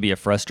going to be a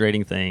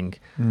frustrating thing.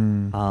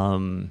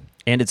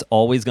 And it's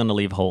always going to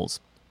leave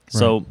holes.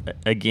 So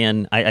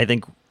again, I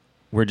think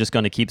we're just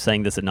going to keep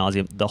saying this ad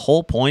nauseum. The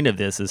whole point of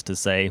this is to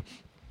say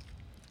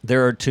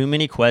there are too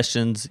many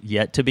questions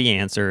yet to be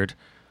answered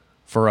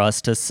for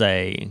us to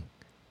say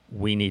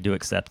we need to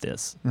accept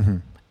this.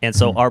 And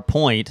so our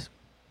point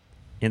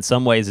in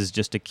some ways is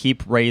just to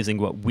keep raising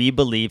what we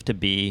believe to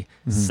be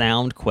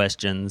sound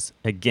questions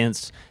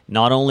against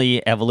not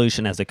only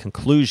evolution as a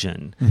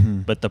conclusion,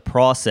 but the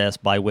process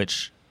by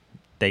which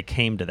they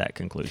came to that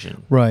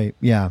conclusion. Right.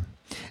 Yeah.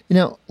 You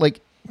know, like,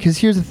 because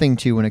here's the thing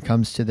too, when it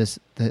comes to this,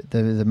 the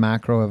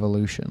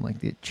macroevolution, like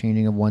the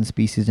changing of one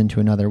species into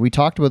another. We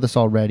talked about this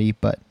already,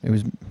 but it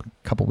was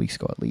a couple weeks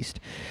ago at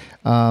least.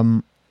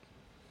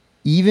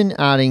 Even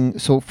adding,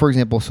 so for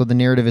example, so the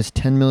narrative is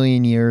 10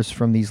 million years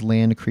from these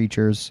land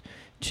creatures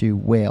to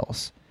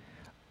whales,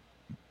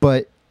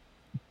 but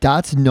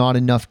that's not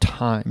enough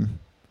time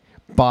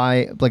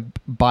by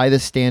the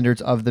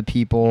standards of the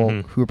people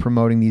who are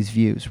promoting these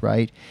views,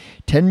 right?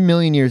 10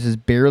 million years is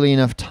barely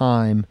enough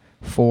time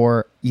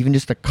for even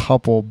just a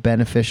couple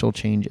beneficial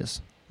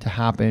changes to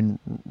happen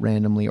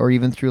randomly or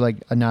even through like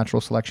a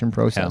natural selection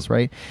process,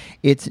 right?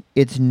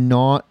 It's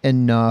not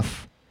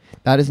enough.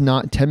 That is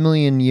not 10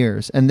 million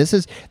years. And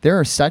there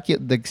are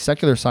the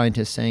secular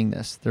scientists saying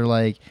this. They're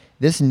like,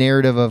 this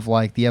narrative of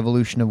like the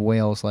evolution of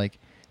whales, like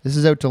this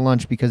is out to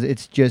lunch because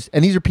it's just,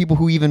 and these are people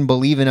who even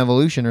believe in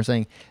evolution are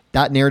saying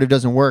that narrative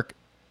doesn't work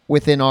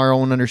within our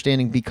own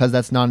understanding because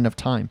that's not enough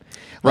time.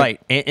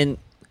 Right. And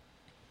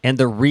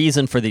the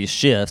reason for these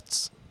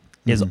shifts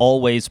is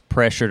always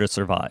pressure to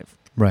survive.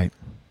 Right.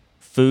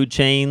 Food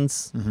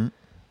chains,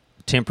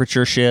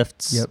 temperature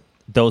shifts,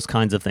 those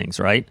kinds of things,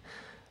 right?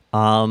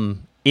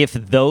 If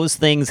those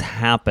things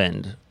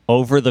happened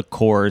over the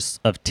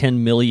course of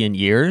 10 million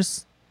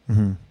years,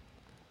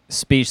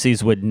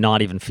 species would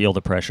not even feel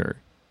the pressure.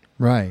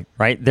 Right.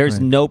 Right? There's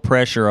no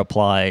pressure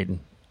applied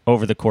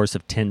over the course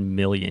of 10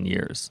 million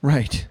years.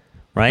 Right.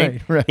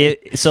 Right?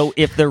 So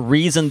if the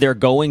reason they're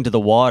going to the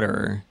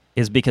water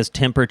is because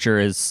temperature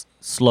is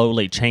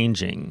slowly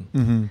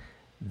changing,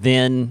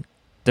 then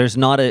there's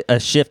not a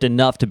shift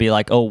enough to be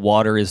like, oh,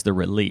 water is the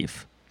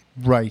relief.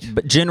 Right.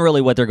 But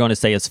generally what they're going to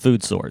say is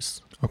food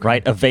source,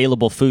 right?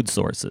 Available food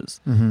sources,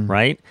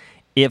 right?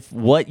 If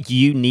what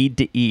you need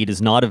to eat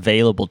is not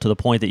available to the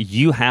point that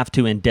you have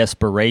to, in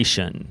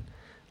desperation,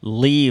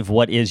 leave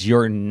what is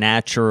your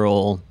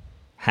natural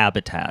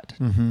habitat,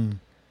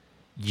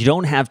 you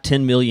don't have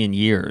 10 million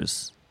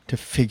years to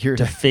figure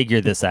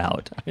this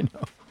out. I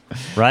know.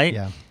 Right?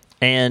 Yeah.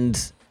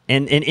 And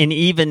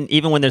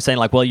even when they're saying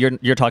like, well,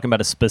 you're talking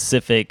about a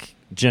specific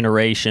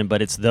generation,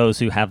 but it's those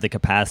who have the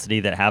capacity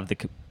that have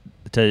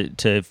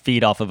to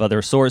feed off of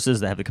other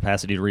sources, that have the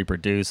capacity to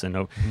reproduce,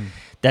 and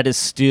that is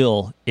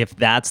still, if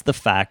that's the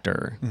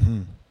factor,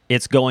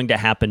 it's going to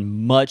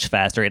happen much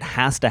faster. It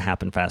has to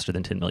happen faster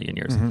than 10 million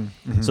years.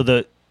 So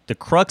the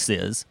crux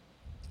is,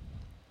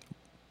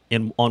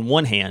 on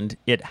one hand,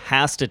 it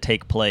has to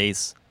take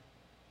place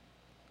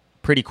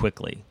pretty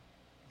quickly.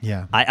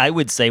 Yeah. I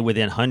would say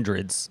within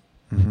hundreds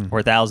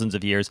or thousands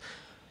of years,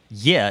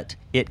 yet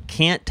it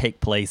can't take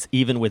place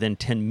even within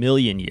 10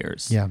 million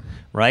years. Yeah.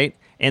 Right?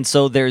 And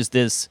so there's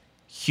this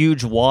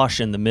huge wash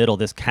in the middle,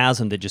 this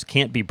chasm that just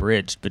can't be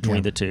bridged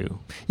between the two.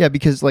 Yeah,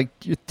 because like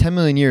 10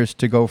 million years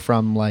to go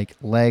from like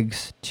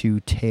legs to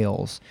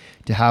tails,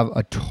 to have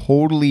a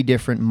totally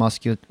different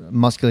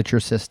musculature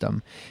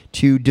system,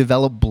 to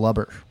develop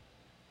blubber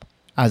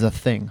as a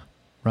thing,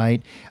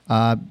 right?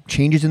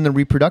 Changes in the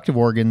reproductive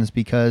organs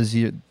because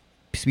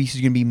species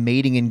are going to be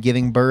mating and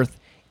giving birth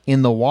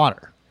in the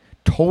water.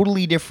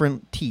 Totally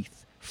different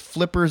teeth,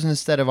 flippers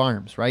instead of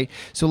arms, right?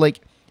 So like,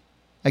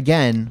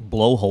 again,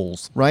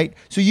 blowholes, right?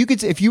 So you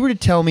could, if you were to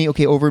tell me,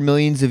 okay, over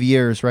millions of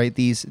years, right,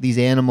 these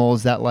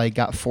animals that like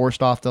got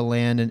forced off the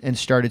land and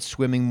started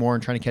swimming more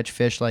and trying to catch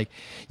fish, like,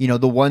 you know,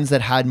 the ones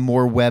that had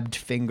more webbed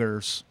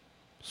fingers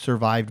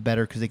survived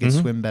better because they could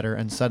swim better,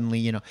 and suddenly,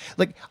 you know,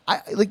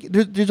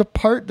 there's a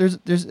part,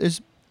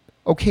 there's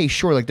okay,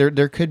 sure, like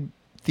there could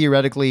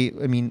theoretically,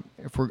 I mean,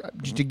 if we're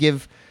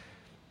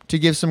to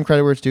give some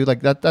credit where it's due,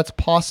 like that's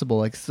possible.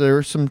 Like there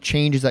are some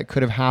changes that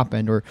could have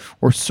happened,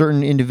 or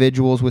certain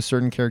individuals with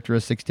certain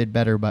characteristics did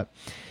better, but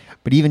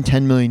even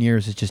 10 million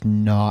years is just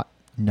not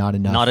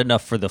enough. Not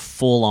enough for the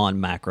full-on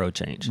macro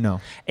change.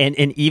 No. And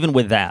even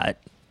with that,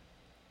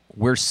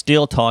 we're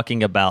still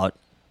talking about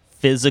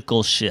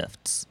physical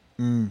shifts,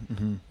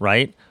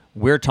 right?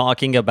 We're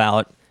talking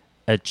about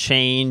a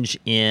change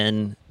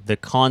in the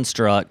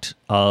construct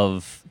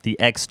of the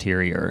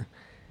exterior.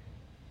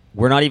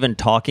 We're not even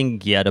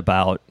talking yet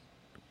about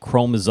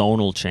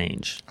chromosomal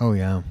change. Oh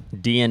yeah.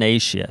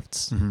 DNA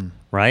shifts,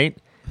 right?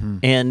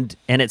 And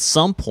at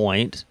some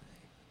point,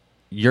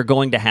 you're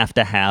going to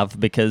have,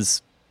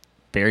 because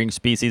varying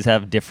species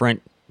have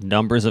different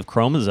numbers of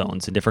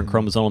chromosomes and different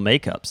chromosomal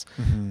makeups,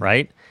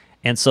 right?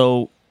 And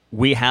so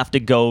we have to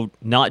go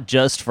not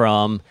just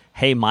from,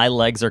 hey, my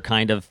legs are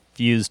kind of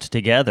fused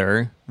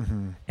together,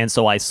 and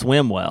so I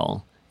swim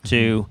well,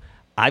 to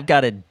I've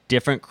got a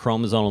different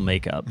chromosomal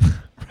makeup.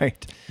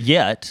 Right.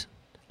 Yet,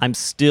 I'm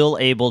still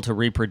able to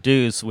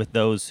reproduce with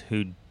those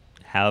who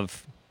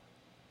have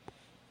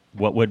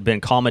what would have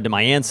been common to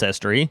my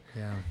ancestry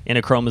in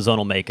a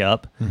chromosomal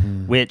makeup,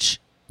 which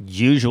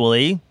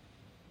usually,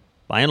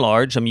 by and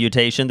large, a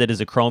mutation that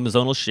is a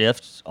chromosomal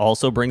shift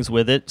also brings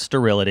with it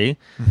sterility.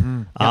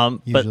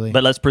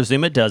 But let's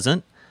presume it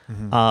doesn't.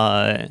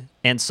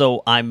 And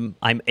so I'm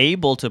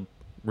able to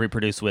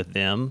reproduce with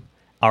them.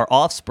 Our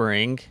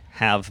offspring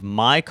have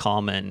my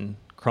common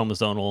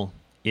chromosomal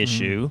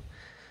issue.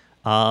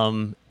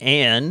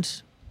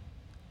 And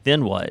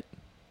then what?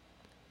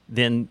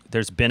 Then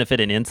there's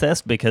benefit in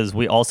incest, because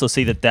we also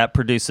see that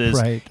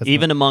produces,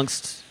 even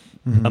amongst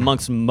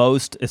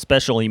most,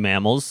 especially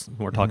mammals,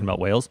 we're talking about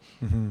whales,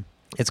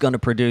 it's going to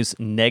produce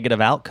negative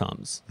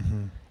outcomes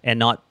and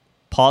not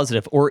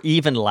positive or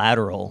even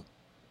lateral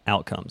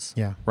outcomes.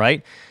 Yeah.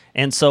 Right?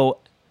 And so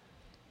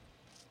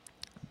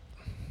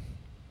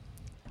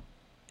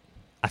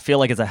I feel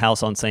like it's a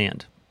house on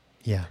sand.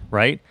 Yeah.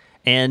 Right?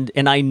 And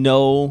I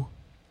know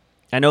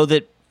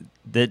that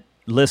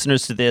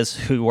listeners to this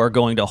who are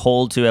going to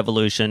hold to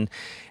evolution,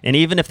 and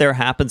even if there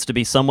happens to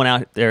be someone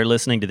out there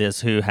listening to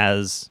this who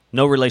has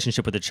no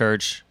relationship with the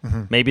church,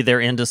 maybe they're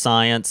into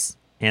science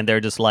and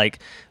they're just like,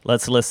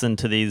 let's listen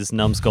to these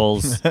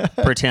numbskulls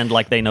pretend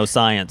like they know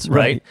science,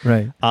 right?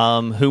 Right.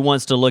 Who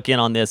wants to look in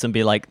on this and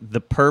be like,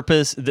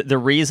 the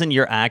reason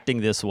you're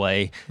acting this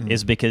way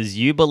is because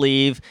you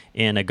believe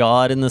in a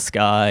God in the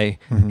sky,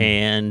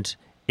 and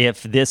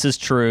if this is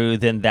true,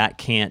 then that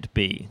can't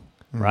be,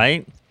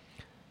 right?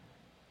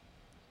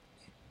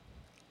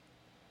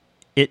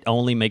 It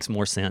only makes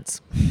more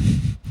sense,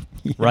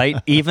 right?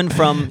 Even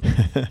from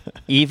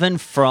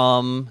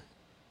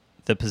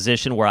the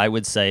position where I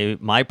would say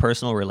my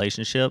personal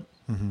relationship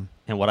and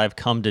what I've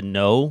come to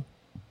know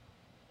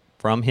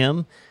from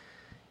him,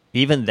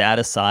 even that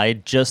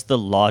aside, just the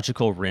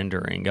logical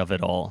rendering of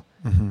it all,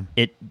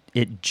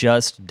 it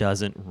just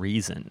doesn't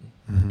reason.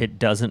 It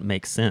doesn't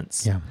make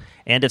sense. Yeah.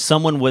 And if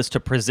someone was to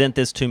present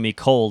this to me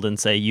cold and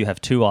say, you have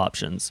two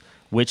options,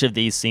 which of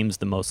these seems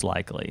the most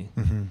likely?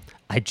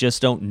 I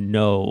just don't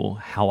know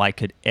how I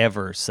could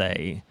ever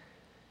say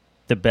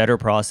the better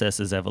process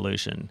is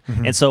evolution.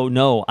 And so,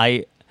 no,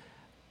 I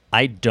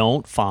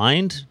don't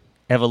find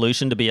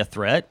evolution to be a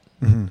threat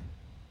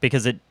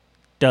because it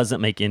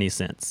doesn't make any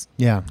sense.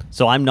 Yeah.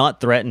 So I'm not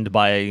threatened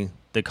by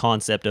the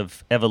concept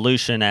of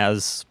evolution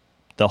as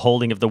the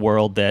holding of the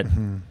world that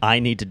I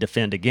need to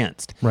defend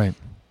against. Right.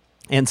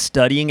 And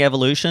studying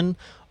evolution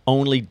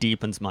only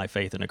deepens my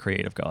faith in a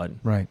creative God.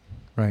 Right.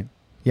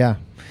 Yeah.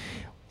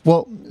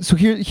 Well, so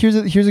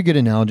here's a good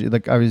analogy.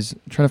 Like, I was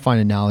trying to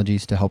find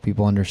analogies to help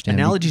people understand.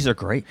 Analogies are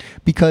great.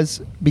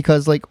 Because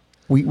like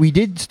we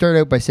did start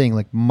out by saying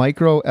like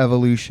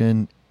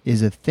microevolution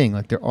is a thing.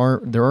 Like there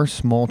are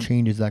small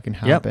changes that can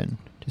happen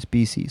to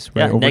species.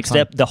 Right?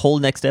 Yeah. The whole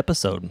next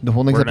episode. We're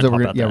going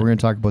to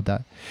talk about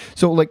that.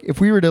 So like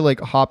if we were to like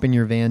hop in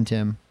your van,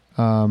 Tim,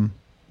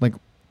 like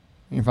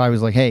if I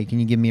was like, hey, can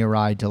you give me a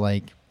ride to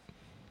like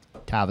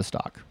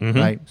Tavistock,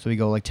 right? So we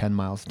go like 10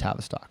 miles to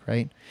Tavistock,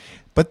 right?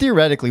 But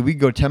theoretically, we could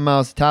go 10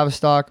 miles to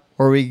Tavistock,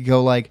 or we could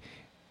go like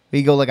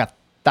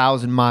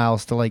 1,000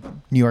 miles to like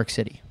New York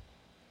City,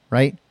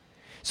 right?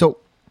 So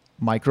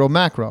micro,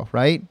 macro,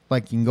 right?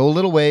 Like you can go a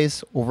little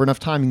ways, over enough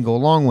time, you can go a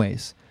long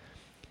ways.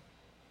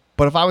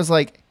 But if I was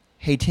like,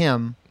 hey,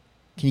 Tim,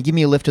 can you give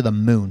me a lift to the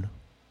moon? And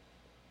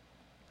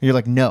you're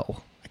like,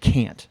 no, I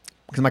can't,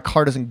 because my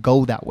car doesn't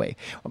go that way.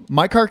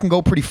 My car can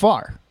go pretty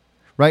far,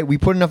 right? We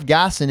put enough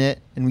gas in it,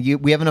 and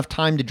we have enough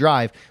time to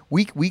drive.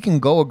 We can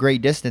go a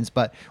great distance,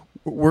 but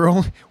we're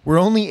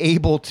only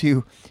able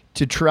to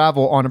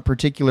travel on a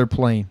particular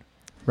plane,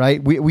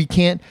 right? We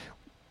can't.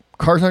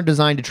 Cars aren't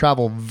designed to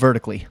travel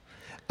vertically.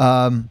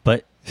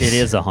 But it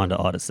is a Honda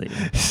Odyssey,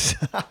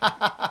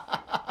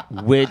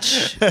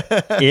 which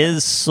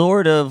is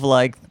sort of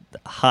like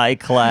high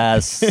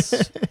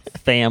class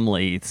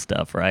family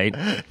stuff, right?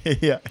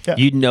 Yeah.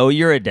 You know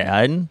you're a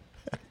dad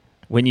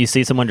when you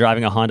see someone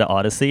driving a Honda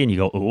Odyssey and you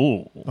go,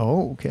 ooh,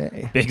 oh,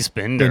 okay, big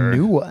spender. The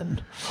new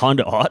one.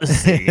 Honda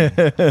Odyssey.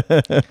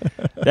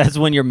 That's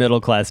when you're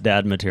middle class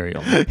dad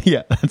material.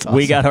 Yeah, that's awesome.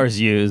 We got ours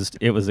used.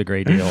 It was a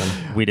great deal.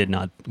 We did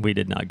not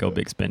go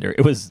big spender.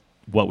 It was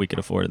what we could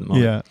afford at the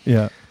moment.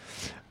 Yeah.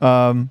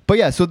 But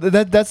yeah, so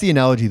that's the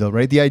analogy though,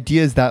 right? The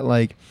idea is that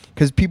like,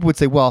 because people would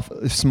say, well,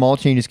 if small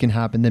changes can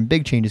happen, then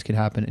big changes can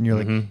happen. And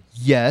you're like,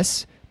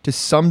 yes, to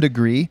some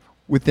degree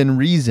within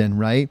reason,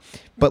 right?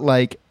 But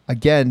like,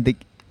 again,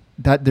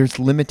 that there's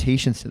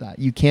limitations to that.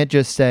 You can't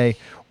just say,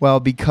 well,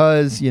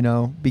 because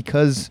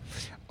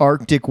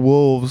Arctic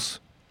wolves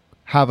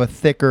have a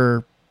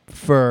thicker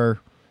fur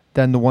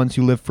than the ones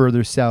who live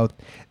further south,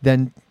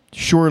 then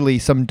surely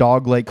some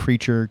dog-like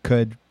creature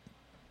could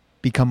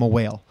become a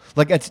whale.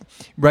 Like that's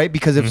right,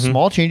 because if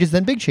small changes,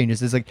 then big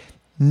changes. It's like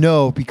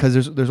no, because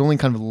there's only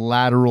kind of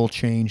lateral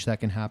change that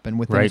can happen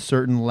within a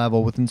certain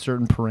level, within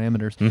certain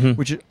parameters,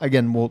 which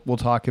again we'll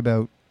talk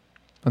about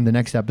on the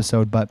next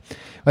episode. But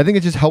I think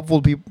it's just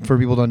helpful for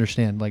people to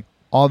understand. Like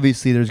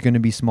obviously, there's going to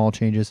be small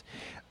changes,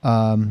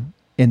 and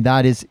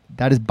that is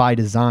by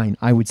design.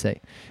 I would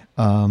say,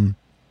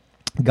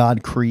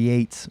 God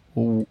creates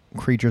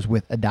creatures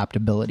with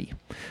adaptability.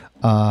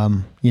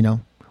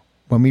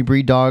 When we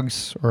breed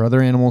dogs or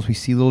other animals, we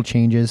see little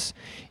changes.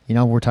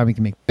 Over time we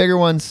can make bigger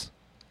ones,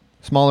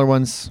 smaller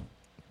ones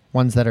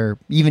that are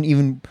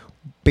even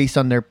based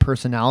on their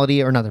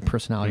personality, or not their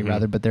personality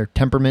rather, but their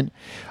temperament.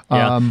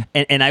 Yeah.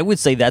 And I would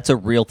say that's a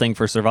real thing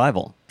for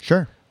survival.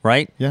 Sure.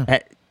 Right? Yeah.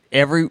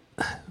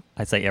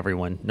 I say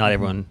everyone, not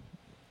everyone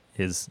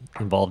is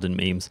involved in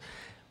memes,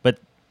 but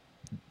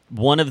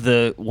one of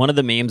the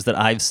memes that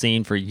I've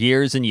seen for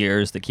years and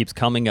years that keeps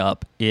coming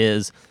up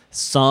is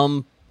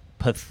some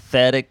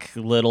pathetic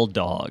little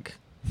dog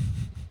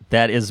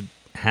that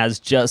has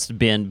just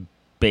been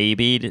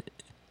babied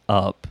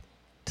up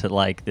to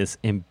like this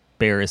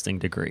embarrassing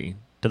degree,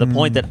 to the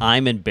point that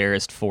I'm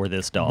embarrassed for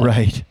this dog.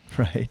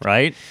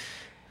 Right.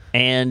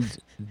 And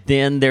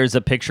then there's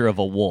a picture of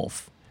a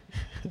wolf,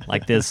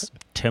 like this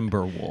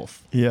timber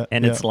wolf. Yeah.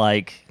 And it's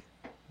like,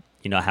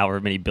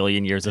 however many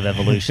billion years of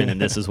evolution, and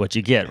this is what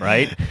you get,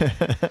 right?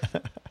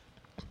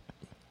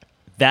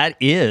 that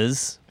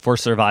is for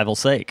survival's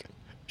sake.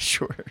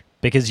 Sure.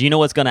 Because you know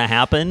what's going to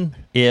happen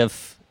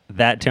if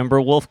that timber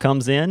wolf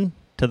comes in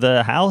to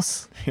the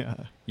house? Yeah.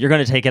 You're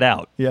going to take it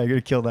out. Yeah, you're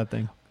going to kill that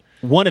thing.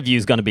 One of you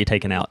is going to be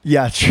taken out.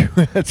 Yeah, true.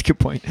 That's a good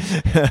point.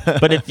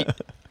 But if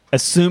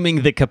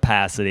assuming the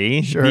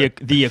capacity, Sure.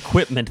 the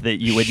equipment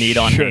that you would need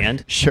on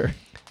hand, Sure.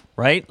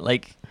 right?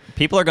 Like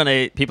people are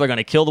going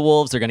to kill the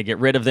wolves, they're going to get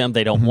rid of them,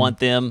 they don't want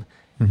them.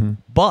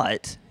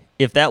 But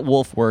if that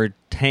wolf were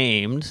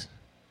tamed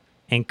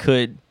and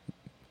could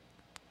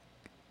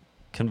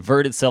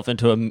convert itself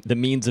into the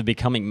means of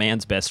becoming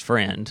man's best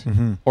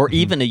friend, or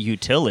even a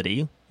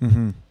utility,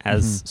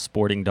 as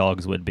sporting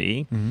dogs would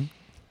be,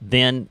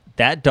 then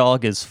that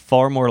dog is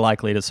far more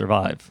likely to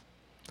survive.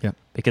 Yeah.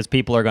 Because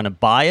people are going to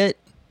buy it,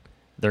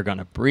 they're going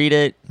to breed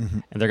it,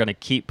 and they're going to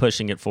keep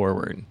pushing it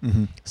forward.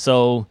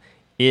 So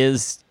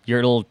is your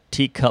little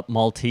teacup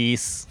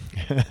Maltese,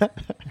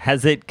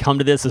 has it come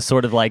to this as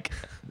sort of like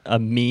a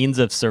means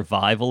of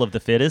survival of the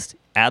fittest?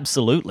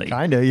 Absolutely.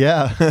 Kind of,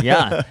 yeah.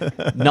 Yeah.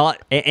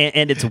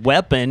 And its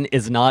weapon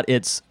is not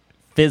its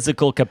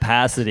physical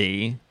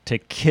capacity to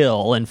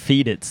kill and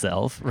feed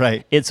itself.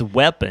 Right. Its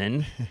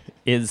weapon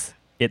is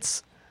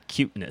its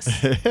cuteness.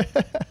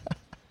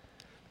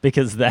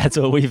 Because that's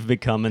what we've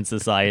become in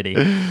society.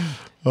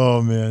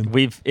 Oh man.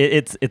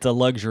 It's a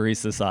luxury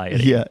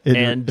society. Yeah,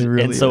 it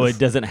really and so is. it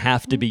doesn't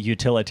have to be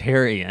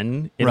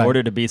utilitarian in Right.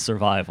 order to be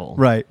survival.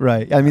 Right.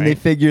 I mean, they Right.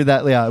 figured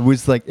that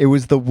it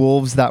was the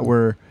wolves that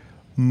were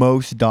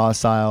most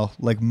docile,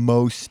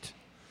 most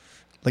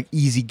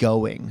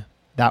easygoing,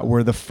 that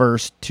were the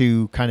first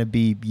to kind of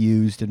be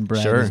used and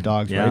bred Sure, as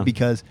dogs, yeah. right?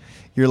 Because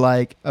you're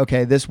like,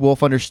 okay, this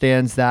wolf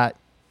understands that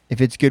if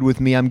it's good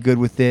with me, I'm good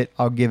with it.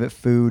 I'll give it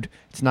food.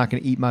 It's not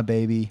going to eat my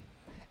baby.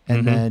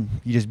 And then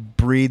you just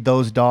breed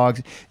those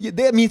dogs. I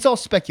mean, it's all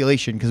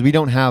speculation because we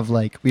don't have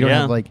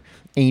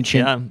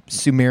ancient Yeah.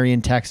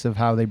 Sumerian texts of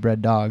how they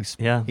bred dogs.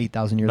 Yeah.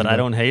 8,000 years But ago. I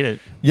don't hate it.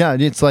 Yeah,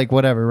 it's like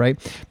whatever, right?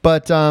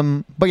 But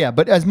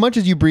as much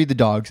as you breed the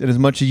dogs and as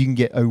much as you can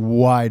get a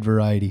wide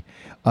variety,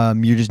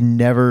 you're just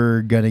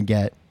never gonna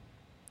get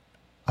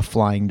a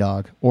flying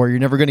dog, or you're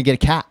never gonna get a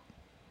cat,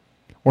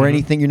 or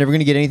anything. You're never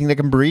gonna get anything that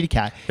can breed a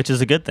cat, Which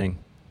is a good thing.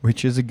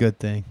 which is a good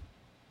thing.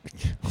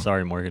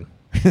 Sorry, Morgan.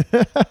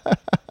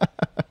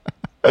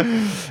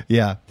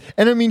 Yeah,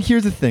 and I mean,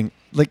 here's the thing: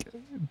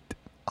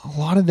 a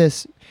lot of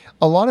this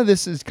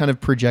is kind of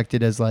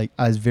projected as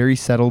very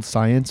settled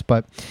science.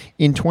 But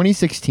in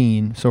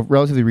 2016, so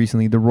relatively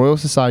recently, the Royal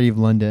Society of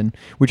London,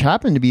 which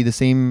happened to be the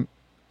same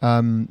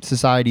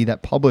society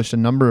that published a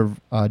number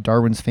of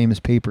Darwin's famous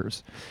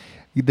papers,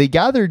 they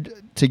gathered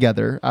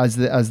together as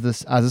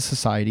a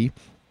society.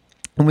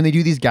 And when they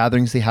do these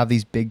gatherings, they have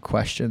these big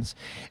questions.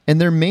 And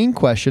their main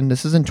question,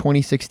 this is in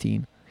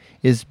 2016,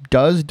 is,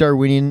 does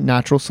Darwinian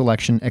natural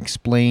selection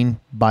explain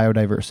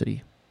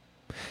biodiversity?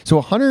 So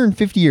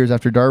 150 years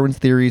after Darwin's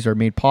theories are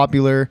made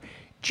popular,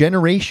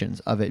 generations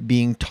of it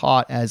being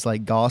taught as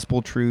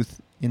gospel truth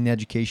in the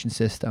education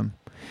system,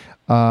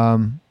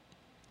 the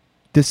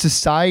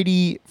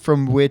society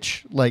from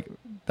which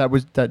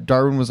that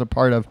Darwin was a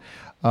part of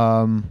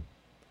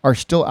are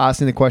still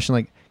asking the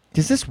question,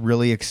 does this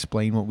really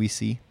explain what we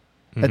see?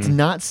 That's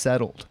not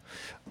settled.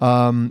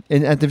 And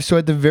at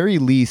the very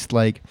least,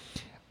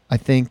 I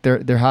think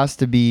there has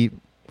to be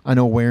an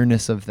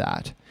awareness of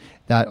that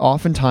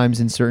oftentimes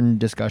in certain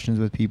discussions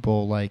with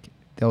people,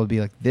 they'll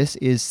be like, this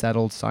is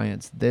settled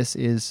science. This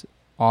is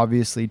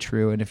obviously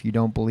true. And if you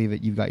don't believe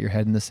it, you've got your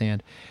head in the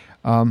sand.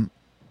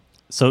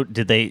 So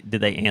did they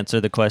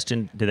answer the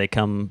question? Did they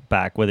come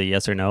back with a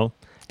yes or no?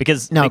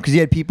 Because you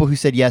had people who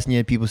said yes and you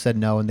had people who said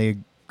no, and they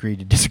agreed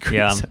to disagree,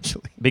 yeah,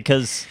 essentially.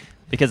 because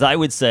I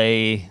would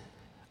say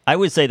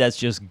that's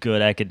just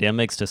good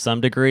academics to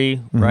some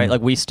degree, right?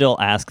 We still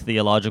ask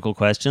theological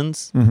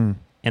questions and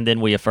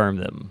then we affirm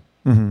them,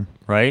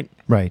 right?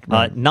 Right.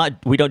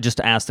 We don't just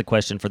ask the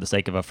question for the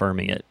sake of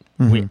affirming it.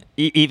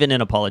 Even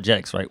in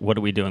apologetics, right? What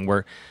are we doing?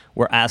 We're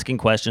asking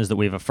questions that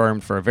we've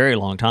affirmed for a very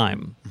long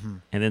time,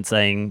 and then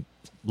saying,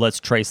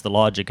 let's trace the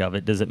logic of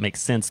it. Does it make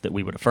sense that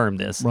we would affirm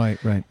this? Right.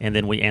 And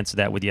then we answer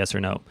that with yes or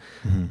no.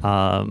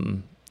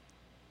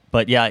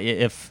 But yeah,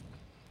 if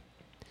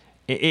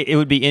it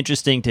would be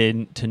interesting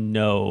to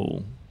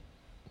know,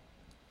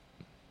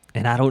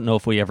 and I don't know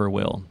if we ever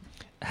will,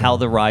 how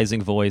the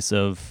rising voice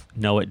of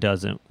no, it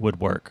doesn't would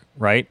work,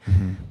 right?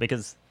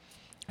 Because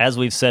as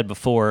we've said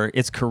before,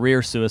 it's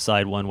career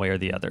suicide one way or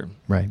the other.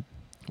 Right.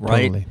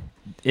 Right? Totally.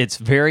 It's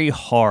very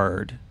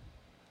hard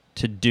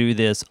to do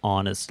this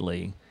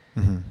honestly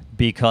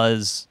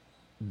because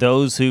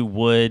those who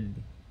would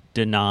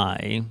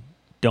deny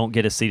don't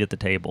get a seat at the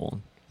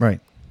table. Right.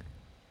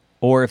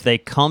 Or if they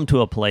come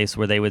to a place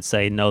where they would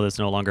say, no, this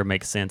no longer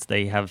makes sense,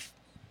 they have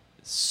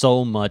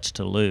so much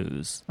to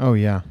lose. Oh,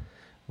 yeah.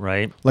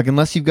 Right?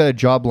 Unless you've got a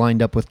job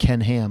lined up with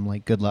Ken Ham,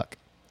 good luck.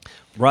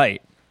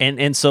 Right.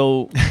 And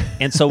so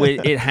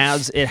it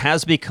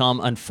has become,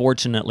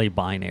 unfortunately,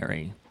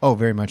 binary. Oh,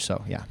 very much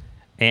so, yeah.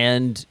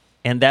 And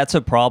that's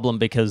a problem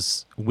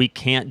because we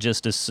can't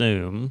just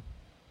assume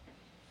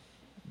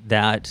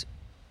that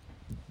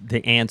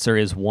the answer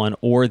is one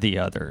or the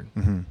other,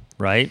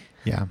 right?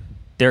 Yeah.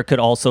 There could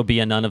also be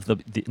a none of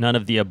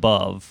the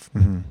above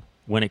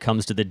when it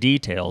comes to the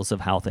details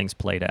of how things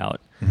played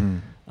out.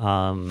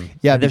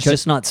 Yeah, there's because-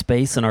 just not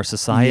space in our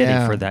society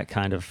Yeah. for that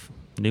kind of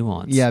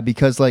nuance. Yeah,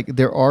 because like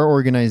there are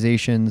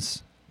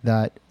organizations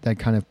that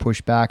kind of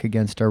push back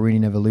against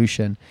Darwinian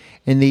evolution,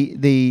 and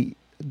the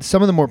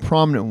some of the more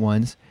prominent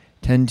ones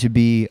tend to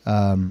be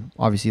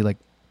obviously like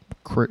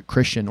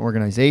Christian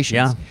organizations.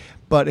 Yeah.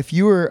 But if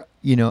you were,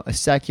 a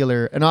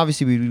secular, and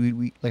obviously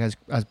we like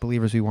as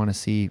believers, we want to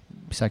see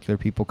secular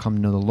people come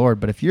to know the Lord.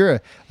 But if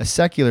you're a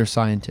secular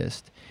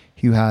scientist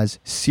who has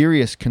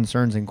serious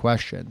concerns and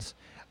questions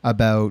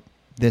about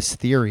this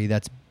theory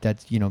that's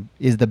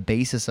is the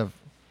basis of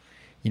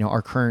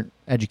our current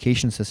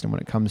education system when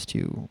it comes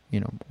to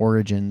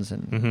origins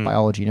and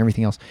biology and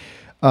everything else,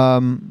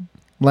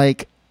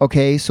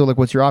 okay, so like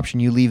what's your option?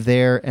 You leave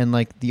there, and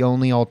like the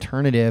only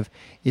alternative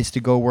is to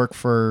go work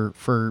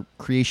for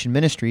Creation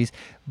Ministries.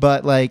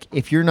 But like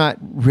if you're not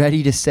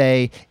ready to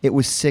say it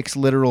was 6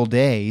 literal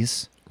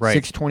days, right,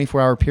 6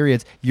 24-hour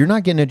periods, you're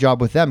not getting a job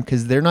with them,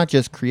 because they're not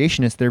just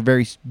creationists, they're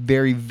very,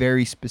 very,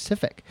 very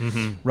specific,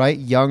 right?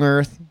 Young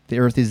Earth, the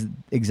Earth is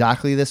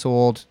exactly this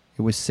old.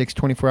 It was 6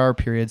 24-hour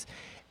periods,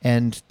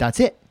 and that's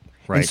it.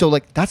 Right. And so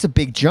like that's a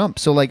big jump.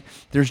 So like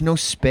there's no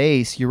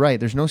space. You're right.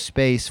 There's no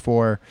space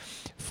for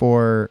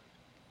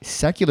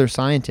secular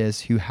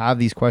scientists who have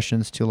these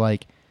questions to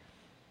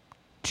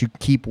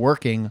keep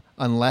working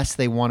unless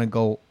they want to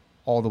go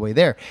all the way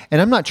there.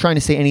 And I'm not trying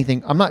to say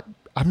anything. I'm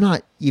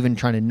not even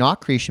trying to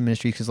knock Creation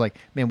Ministries, because like,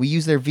 man, we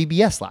used their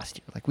VBS last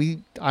year. Like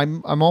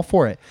I'm all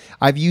for it.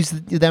 I've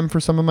used them for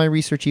some of my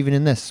research even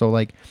in this. So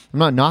like I'm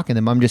not knocking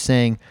them. I'm just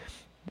saying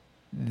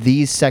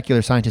these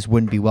secular scientists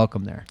wouldn't be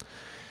welcome there.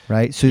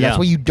 Right. So that's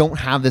why you don't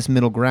have this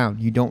middle ground.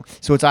 You don't.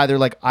 So it's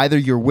either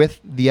you're with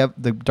the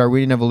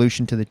Darwinian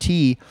evolution to the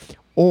T,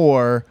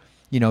 or,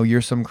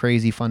 you're some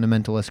crazy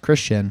fundamentalist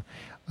Christian.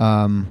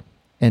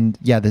 And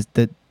yeah,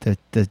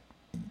 the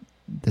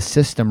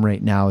system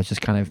right now is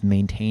just kind of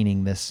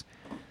maintaining this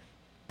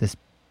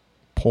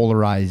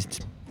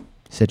polarized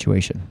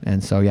situation.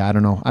 And so, yeah, I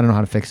don't know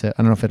how to fix it.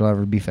 I don't know if it'll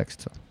ever be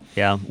fixed. So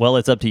Yeah. Well,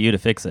 it's up to you to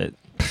fix it.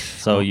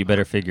 So you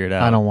better figure it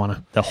out. I don't want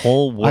to. The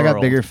whole world. I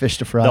got bigger fish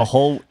to fry.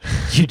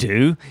 You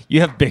do?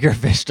 You have bigger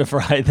fish to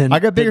fry than... I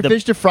got bigger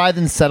fish to fry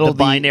than settle the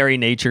binary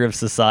nature of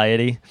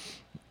society.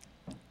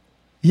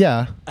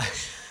 Yeah.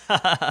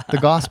 The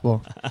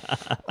gospel.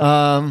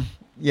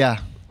 Yeah.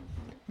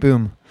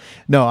 Boom.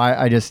 No,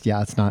 I just,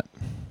 it's not,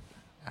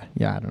 I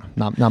don't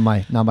know. Not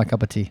my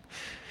cup of tea.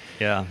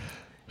 Yeah.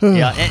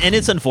 Yeah. And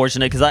it's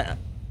unfortunate, because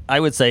I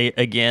would say,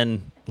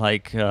 again,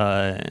 like,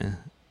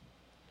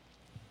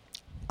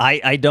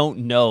 I don't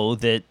know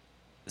that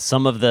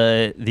some of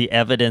the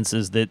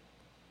evidences that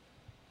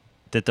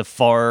the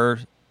far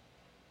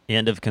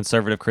end of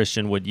conservative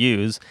Christian would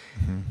use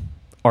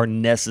are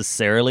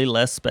necessarily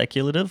less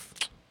speculative,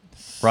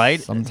 right?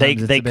 Sometimes They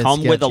it's a bit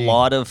come with a sketchy.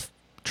 lot of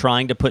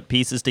trying to put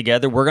pieces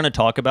together. We're going to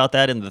talk about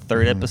that in the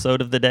third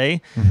episode of the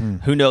day.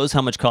 Who knows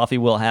how much coffee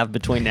we'll have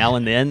between now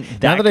and then?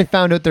 Now that I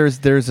found out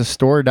there's a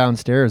store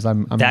downstairs,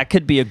 I'm that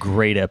could be a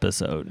great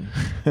episode.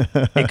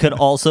 It could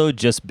also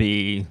just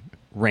be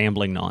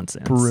rambling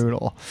nonsense.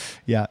 brutal.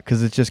 Yeah,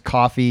 because it's just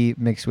coffee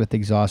mixed with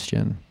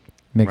exhaustion,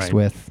 mixed Right.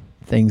 with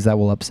things that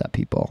will upset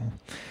people.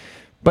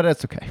 But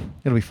that's okay.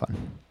 It'll be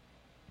fun.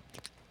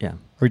 Yeah. Are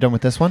we done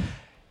with this one?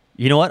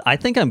 You know what? I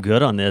think I'm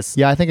good on this.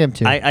 Yeah, I think I'm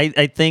too.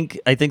 I think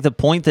the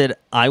point that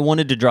I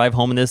wanted to drive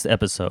home in this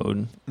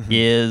episode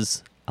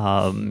is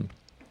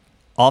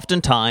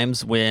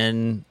oftentimes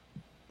when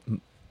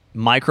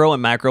micro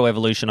and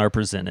macroevolution are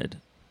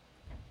presented,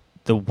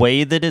 the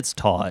way that it's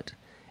taught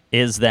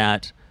is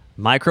that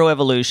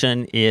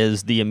microevolution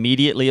is the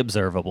immediately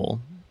observable.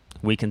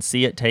 We can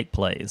see it take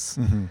place.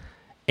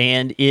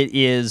 And it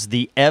is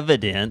the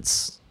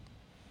evidence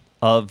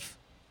of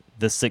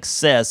the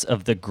success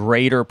of the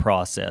greater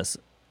process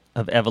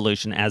of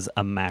evolution as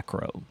a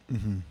macro,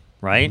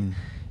 right?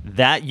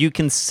 That you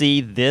can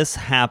see this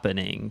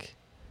happening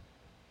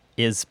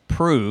is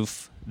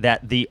proof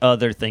that the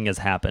other thing is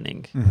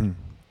happening.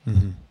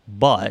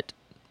 But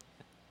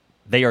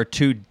they are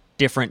two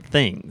different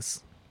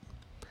things,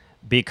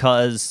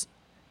 because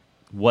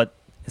what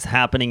is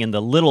happening in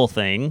the little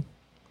thing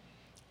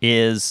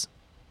is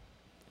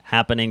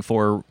happening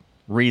for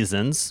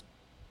reasons,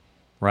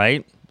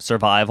 right?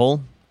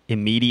 Survival,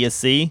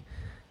 immediacy,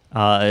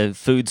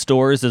 food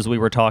stores, as we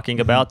were talking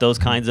about, those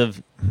kinds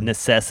of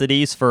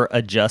necessities for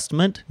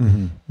adjustment,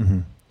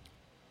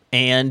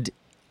 and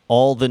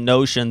all the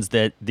notions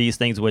that these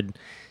things would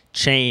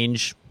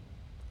change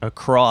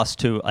across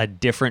to a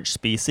different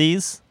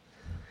species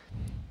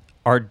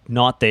are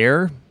not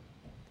there.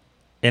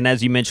 And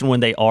as you mentioned, when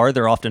they are,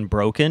 they're often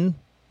broken.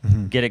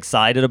 Get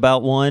excited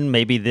about one.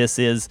 Maybe this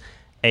is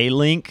a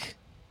link,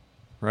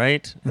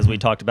 right? As we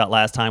talked about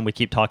last time, we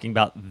keep talking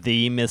about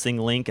the missing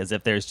link as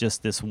if there's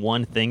just this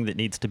one thing that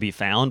needs to be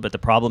found. But the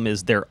problem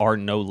is there are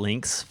no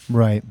links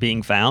Right.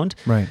 being found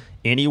Right.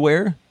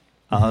 anywhere.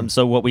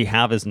 So what we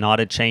have is not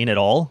a chain at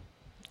all.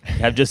 You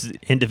have just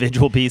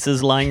individual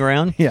pieces lying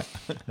around Yeah.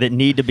 that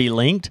need to be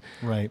linked.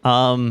 Right.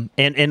 And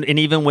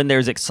even when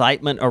there's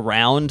excitement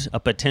around a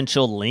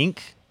potential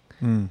link,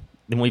 then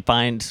we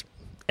find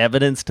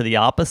evidence to the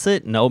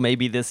opposite. No,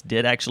 maybe this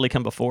did actually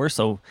come before.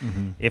 So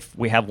if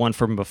we have one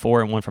from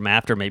before and one from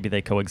after, maybe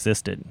they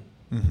coexisted.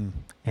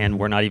 And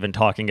we're not even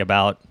talking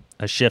about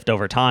a shift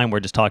over time. We're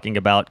just talking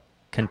about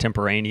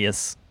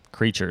contemporaneous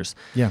creatures.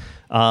 Yeah.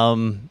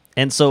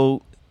 And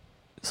so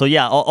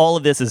yeah, all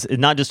of this is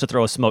not just to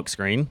throw a smoke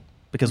screen,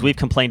 because we've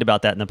complained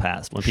about that in the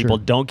past. When people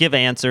don't give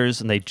answers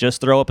and they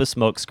just throw up a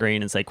smoke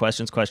screen and say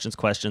questions, questions,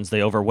 questions,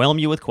 they overwhelm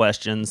you with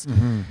questions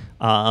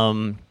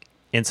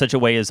in such a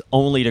way as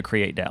only to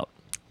create doubt.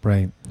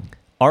 Right.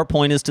 Our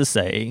point is to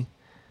say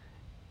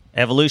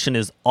evolution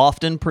is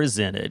often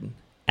presented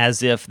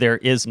as if there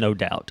is no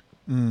doubt.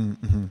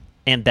 And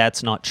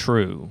that's not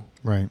true.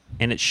 Right.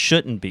 And it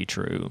shouldn't be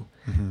true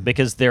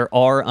because there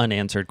are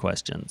unanswered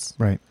questions.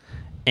 Right.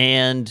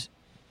 And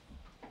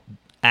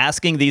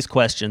asking these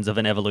questions of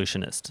an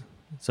evolutionist.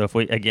 So if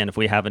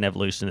we have an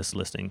evolutionist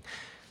listening,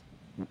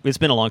 it's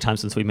been a long time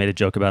since we made a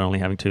joke about only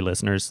having 2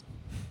 listeners.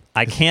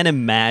 I can't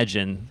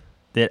imagine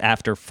that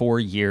after 4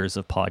 years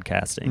of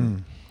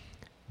podcasting,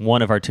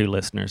 one of our 2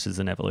 listeners is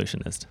an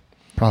evolutionist.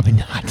 Probably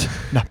not.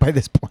 Not by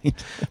this point.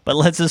 But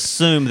let's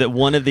assume that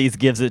one of these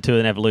gives it to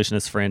an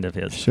evolutionist friend of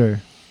his. Sure.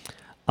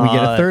 We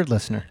get a third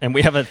listener. And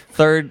we have a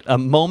third,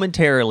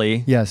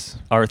 momentarily. Yes.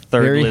 Our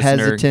third very listener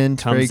hesitant,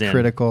 comes very in.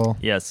 critical.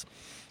 Yes.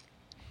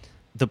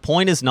 The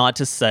point is not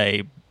to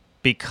say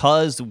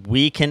because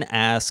we can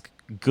ask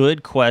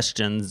good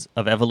questions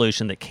of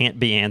evolution that can't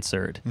be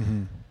answered,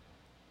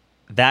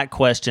 that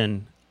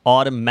question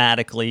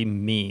automatically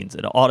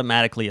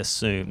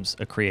assumes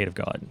a creative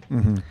God.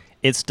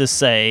 It's to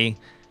say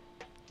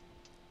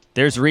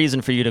there's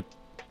reason for you to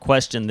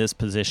question this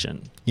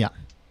position. Yeah.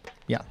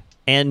 Yeah.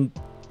 And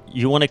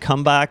you want to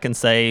come back and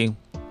say,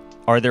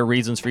 are there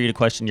reasons for you to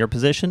question your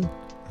position?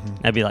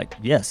 I'd be like,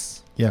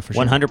 yes. Yeah, for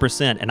sure.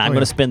 100%. And I'm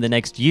going to spend the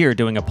next year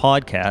doing a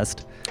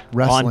podcast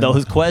Wrestling on those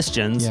with them.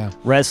 questions,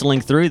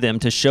 wrestling through them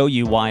to show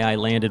you why I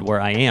landed where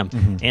I am.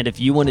 And if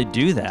you want to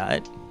do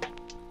that,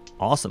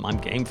 awesome. I'm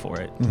game for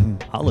it.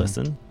 I'll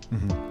listen.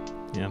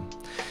 Yeah.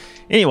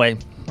 Anyway,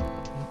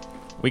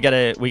 we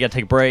gotta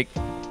take a break.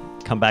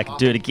 Come back and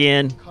do it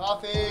again.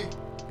 Coffee.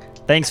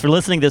 Thanks for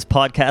listening. This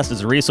podcast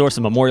is a resource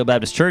of Memorial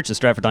Baptist Church in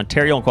Stratford,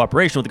 Ontario, in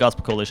cooperation with the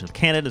Gospel Coalition of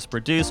Canada. It's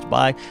produced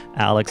by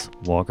Alex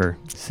Walker.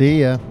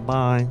 See ya.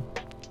 Bye.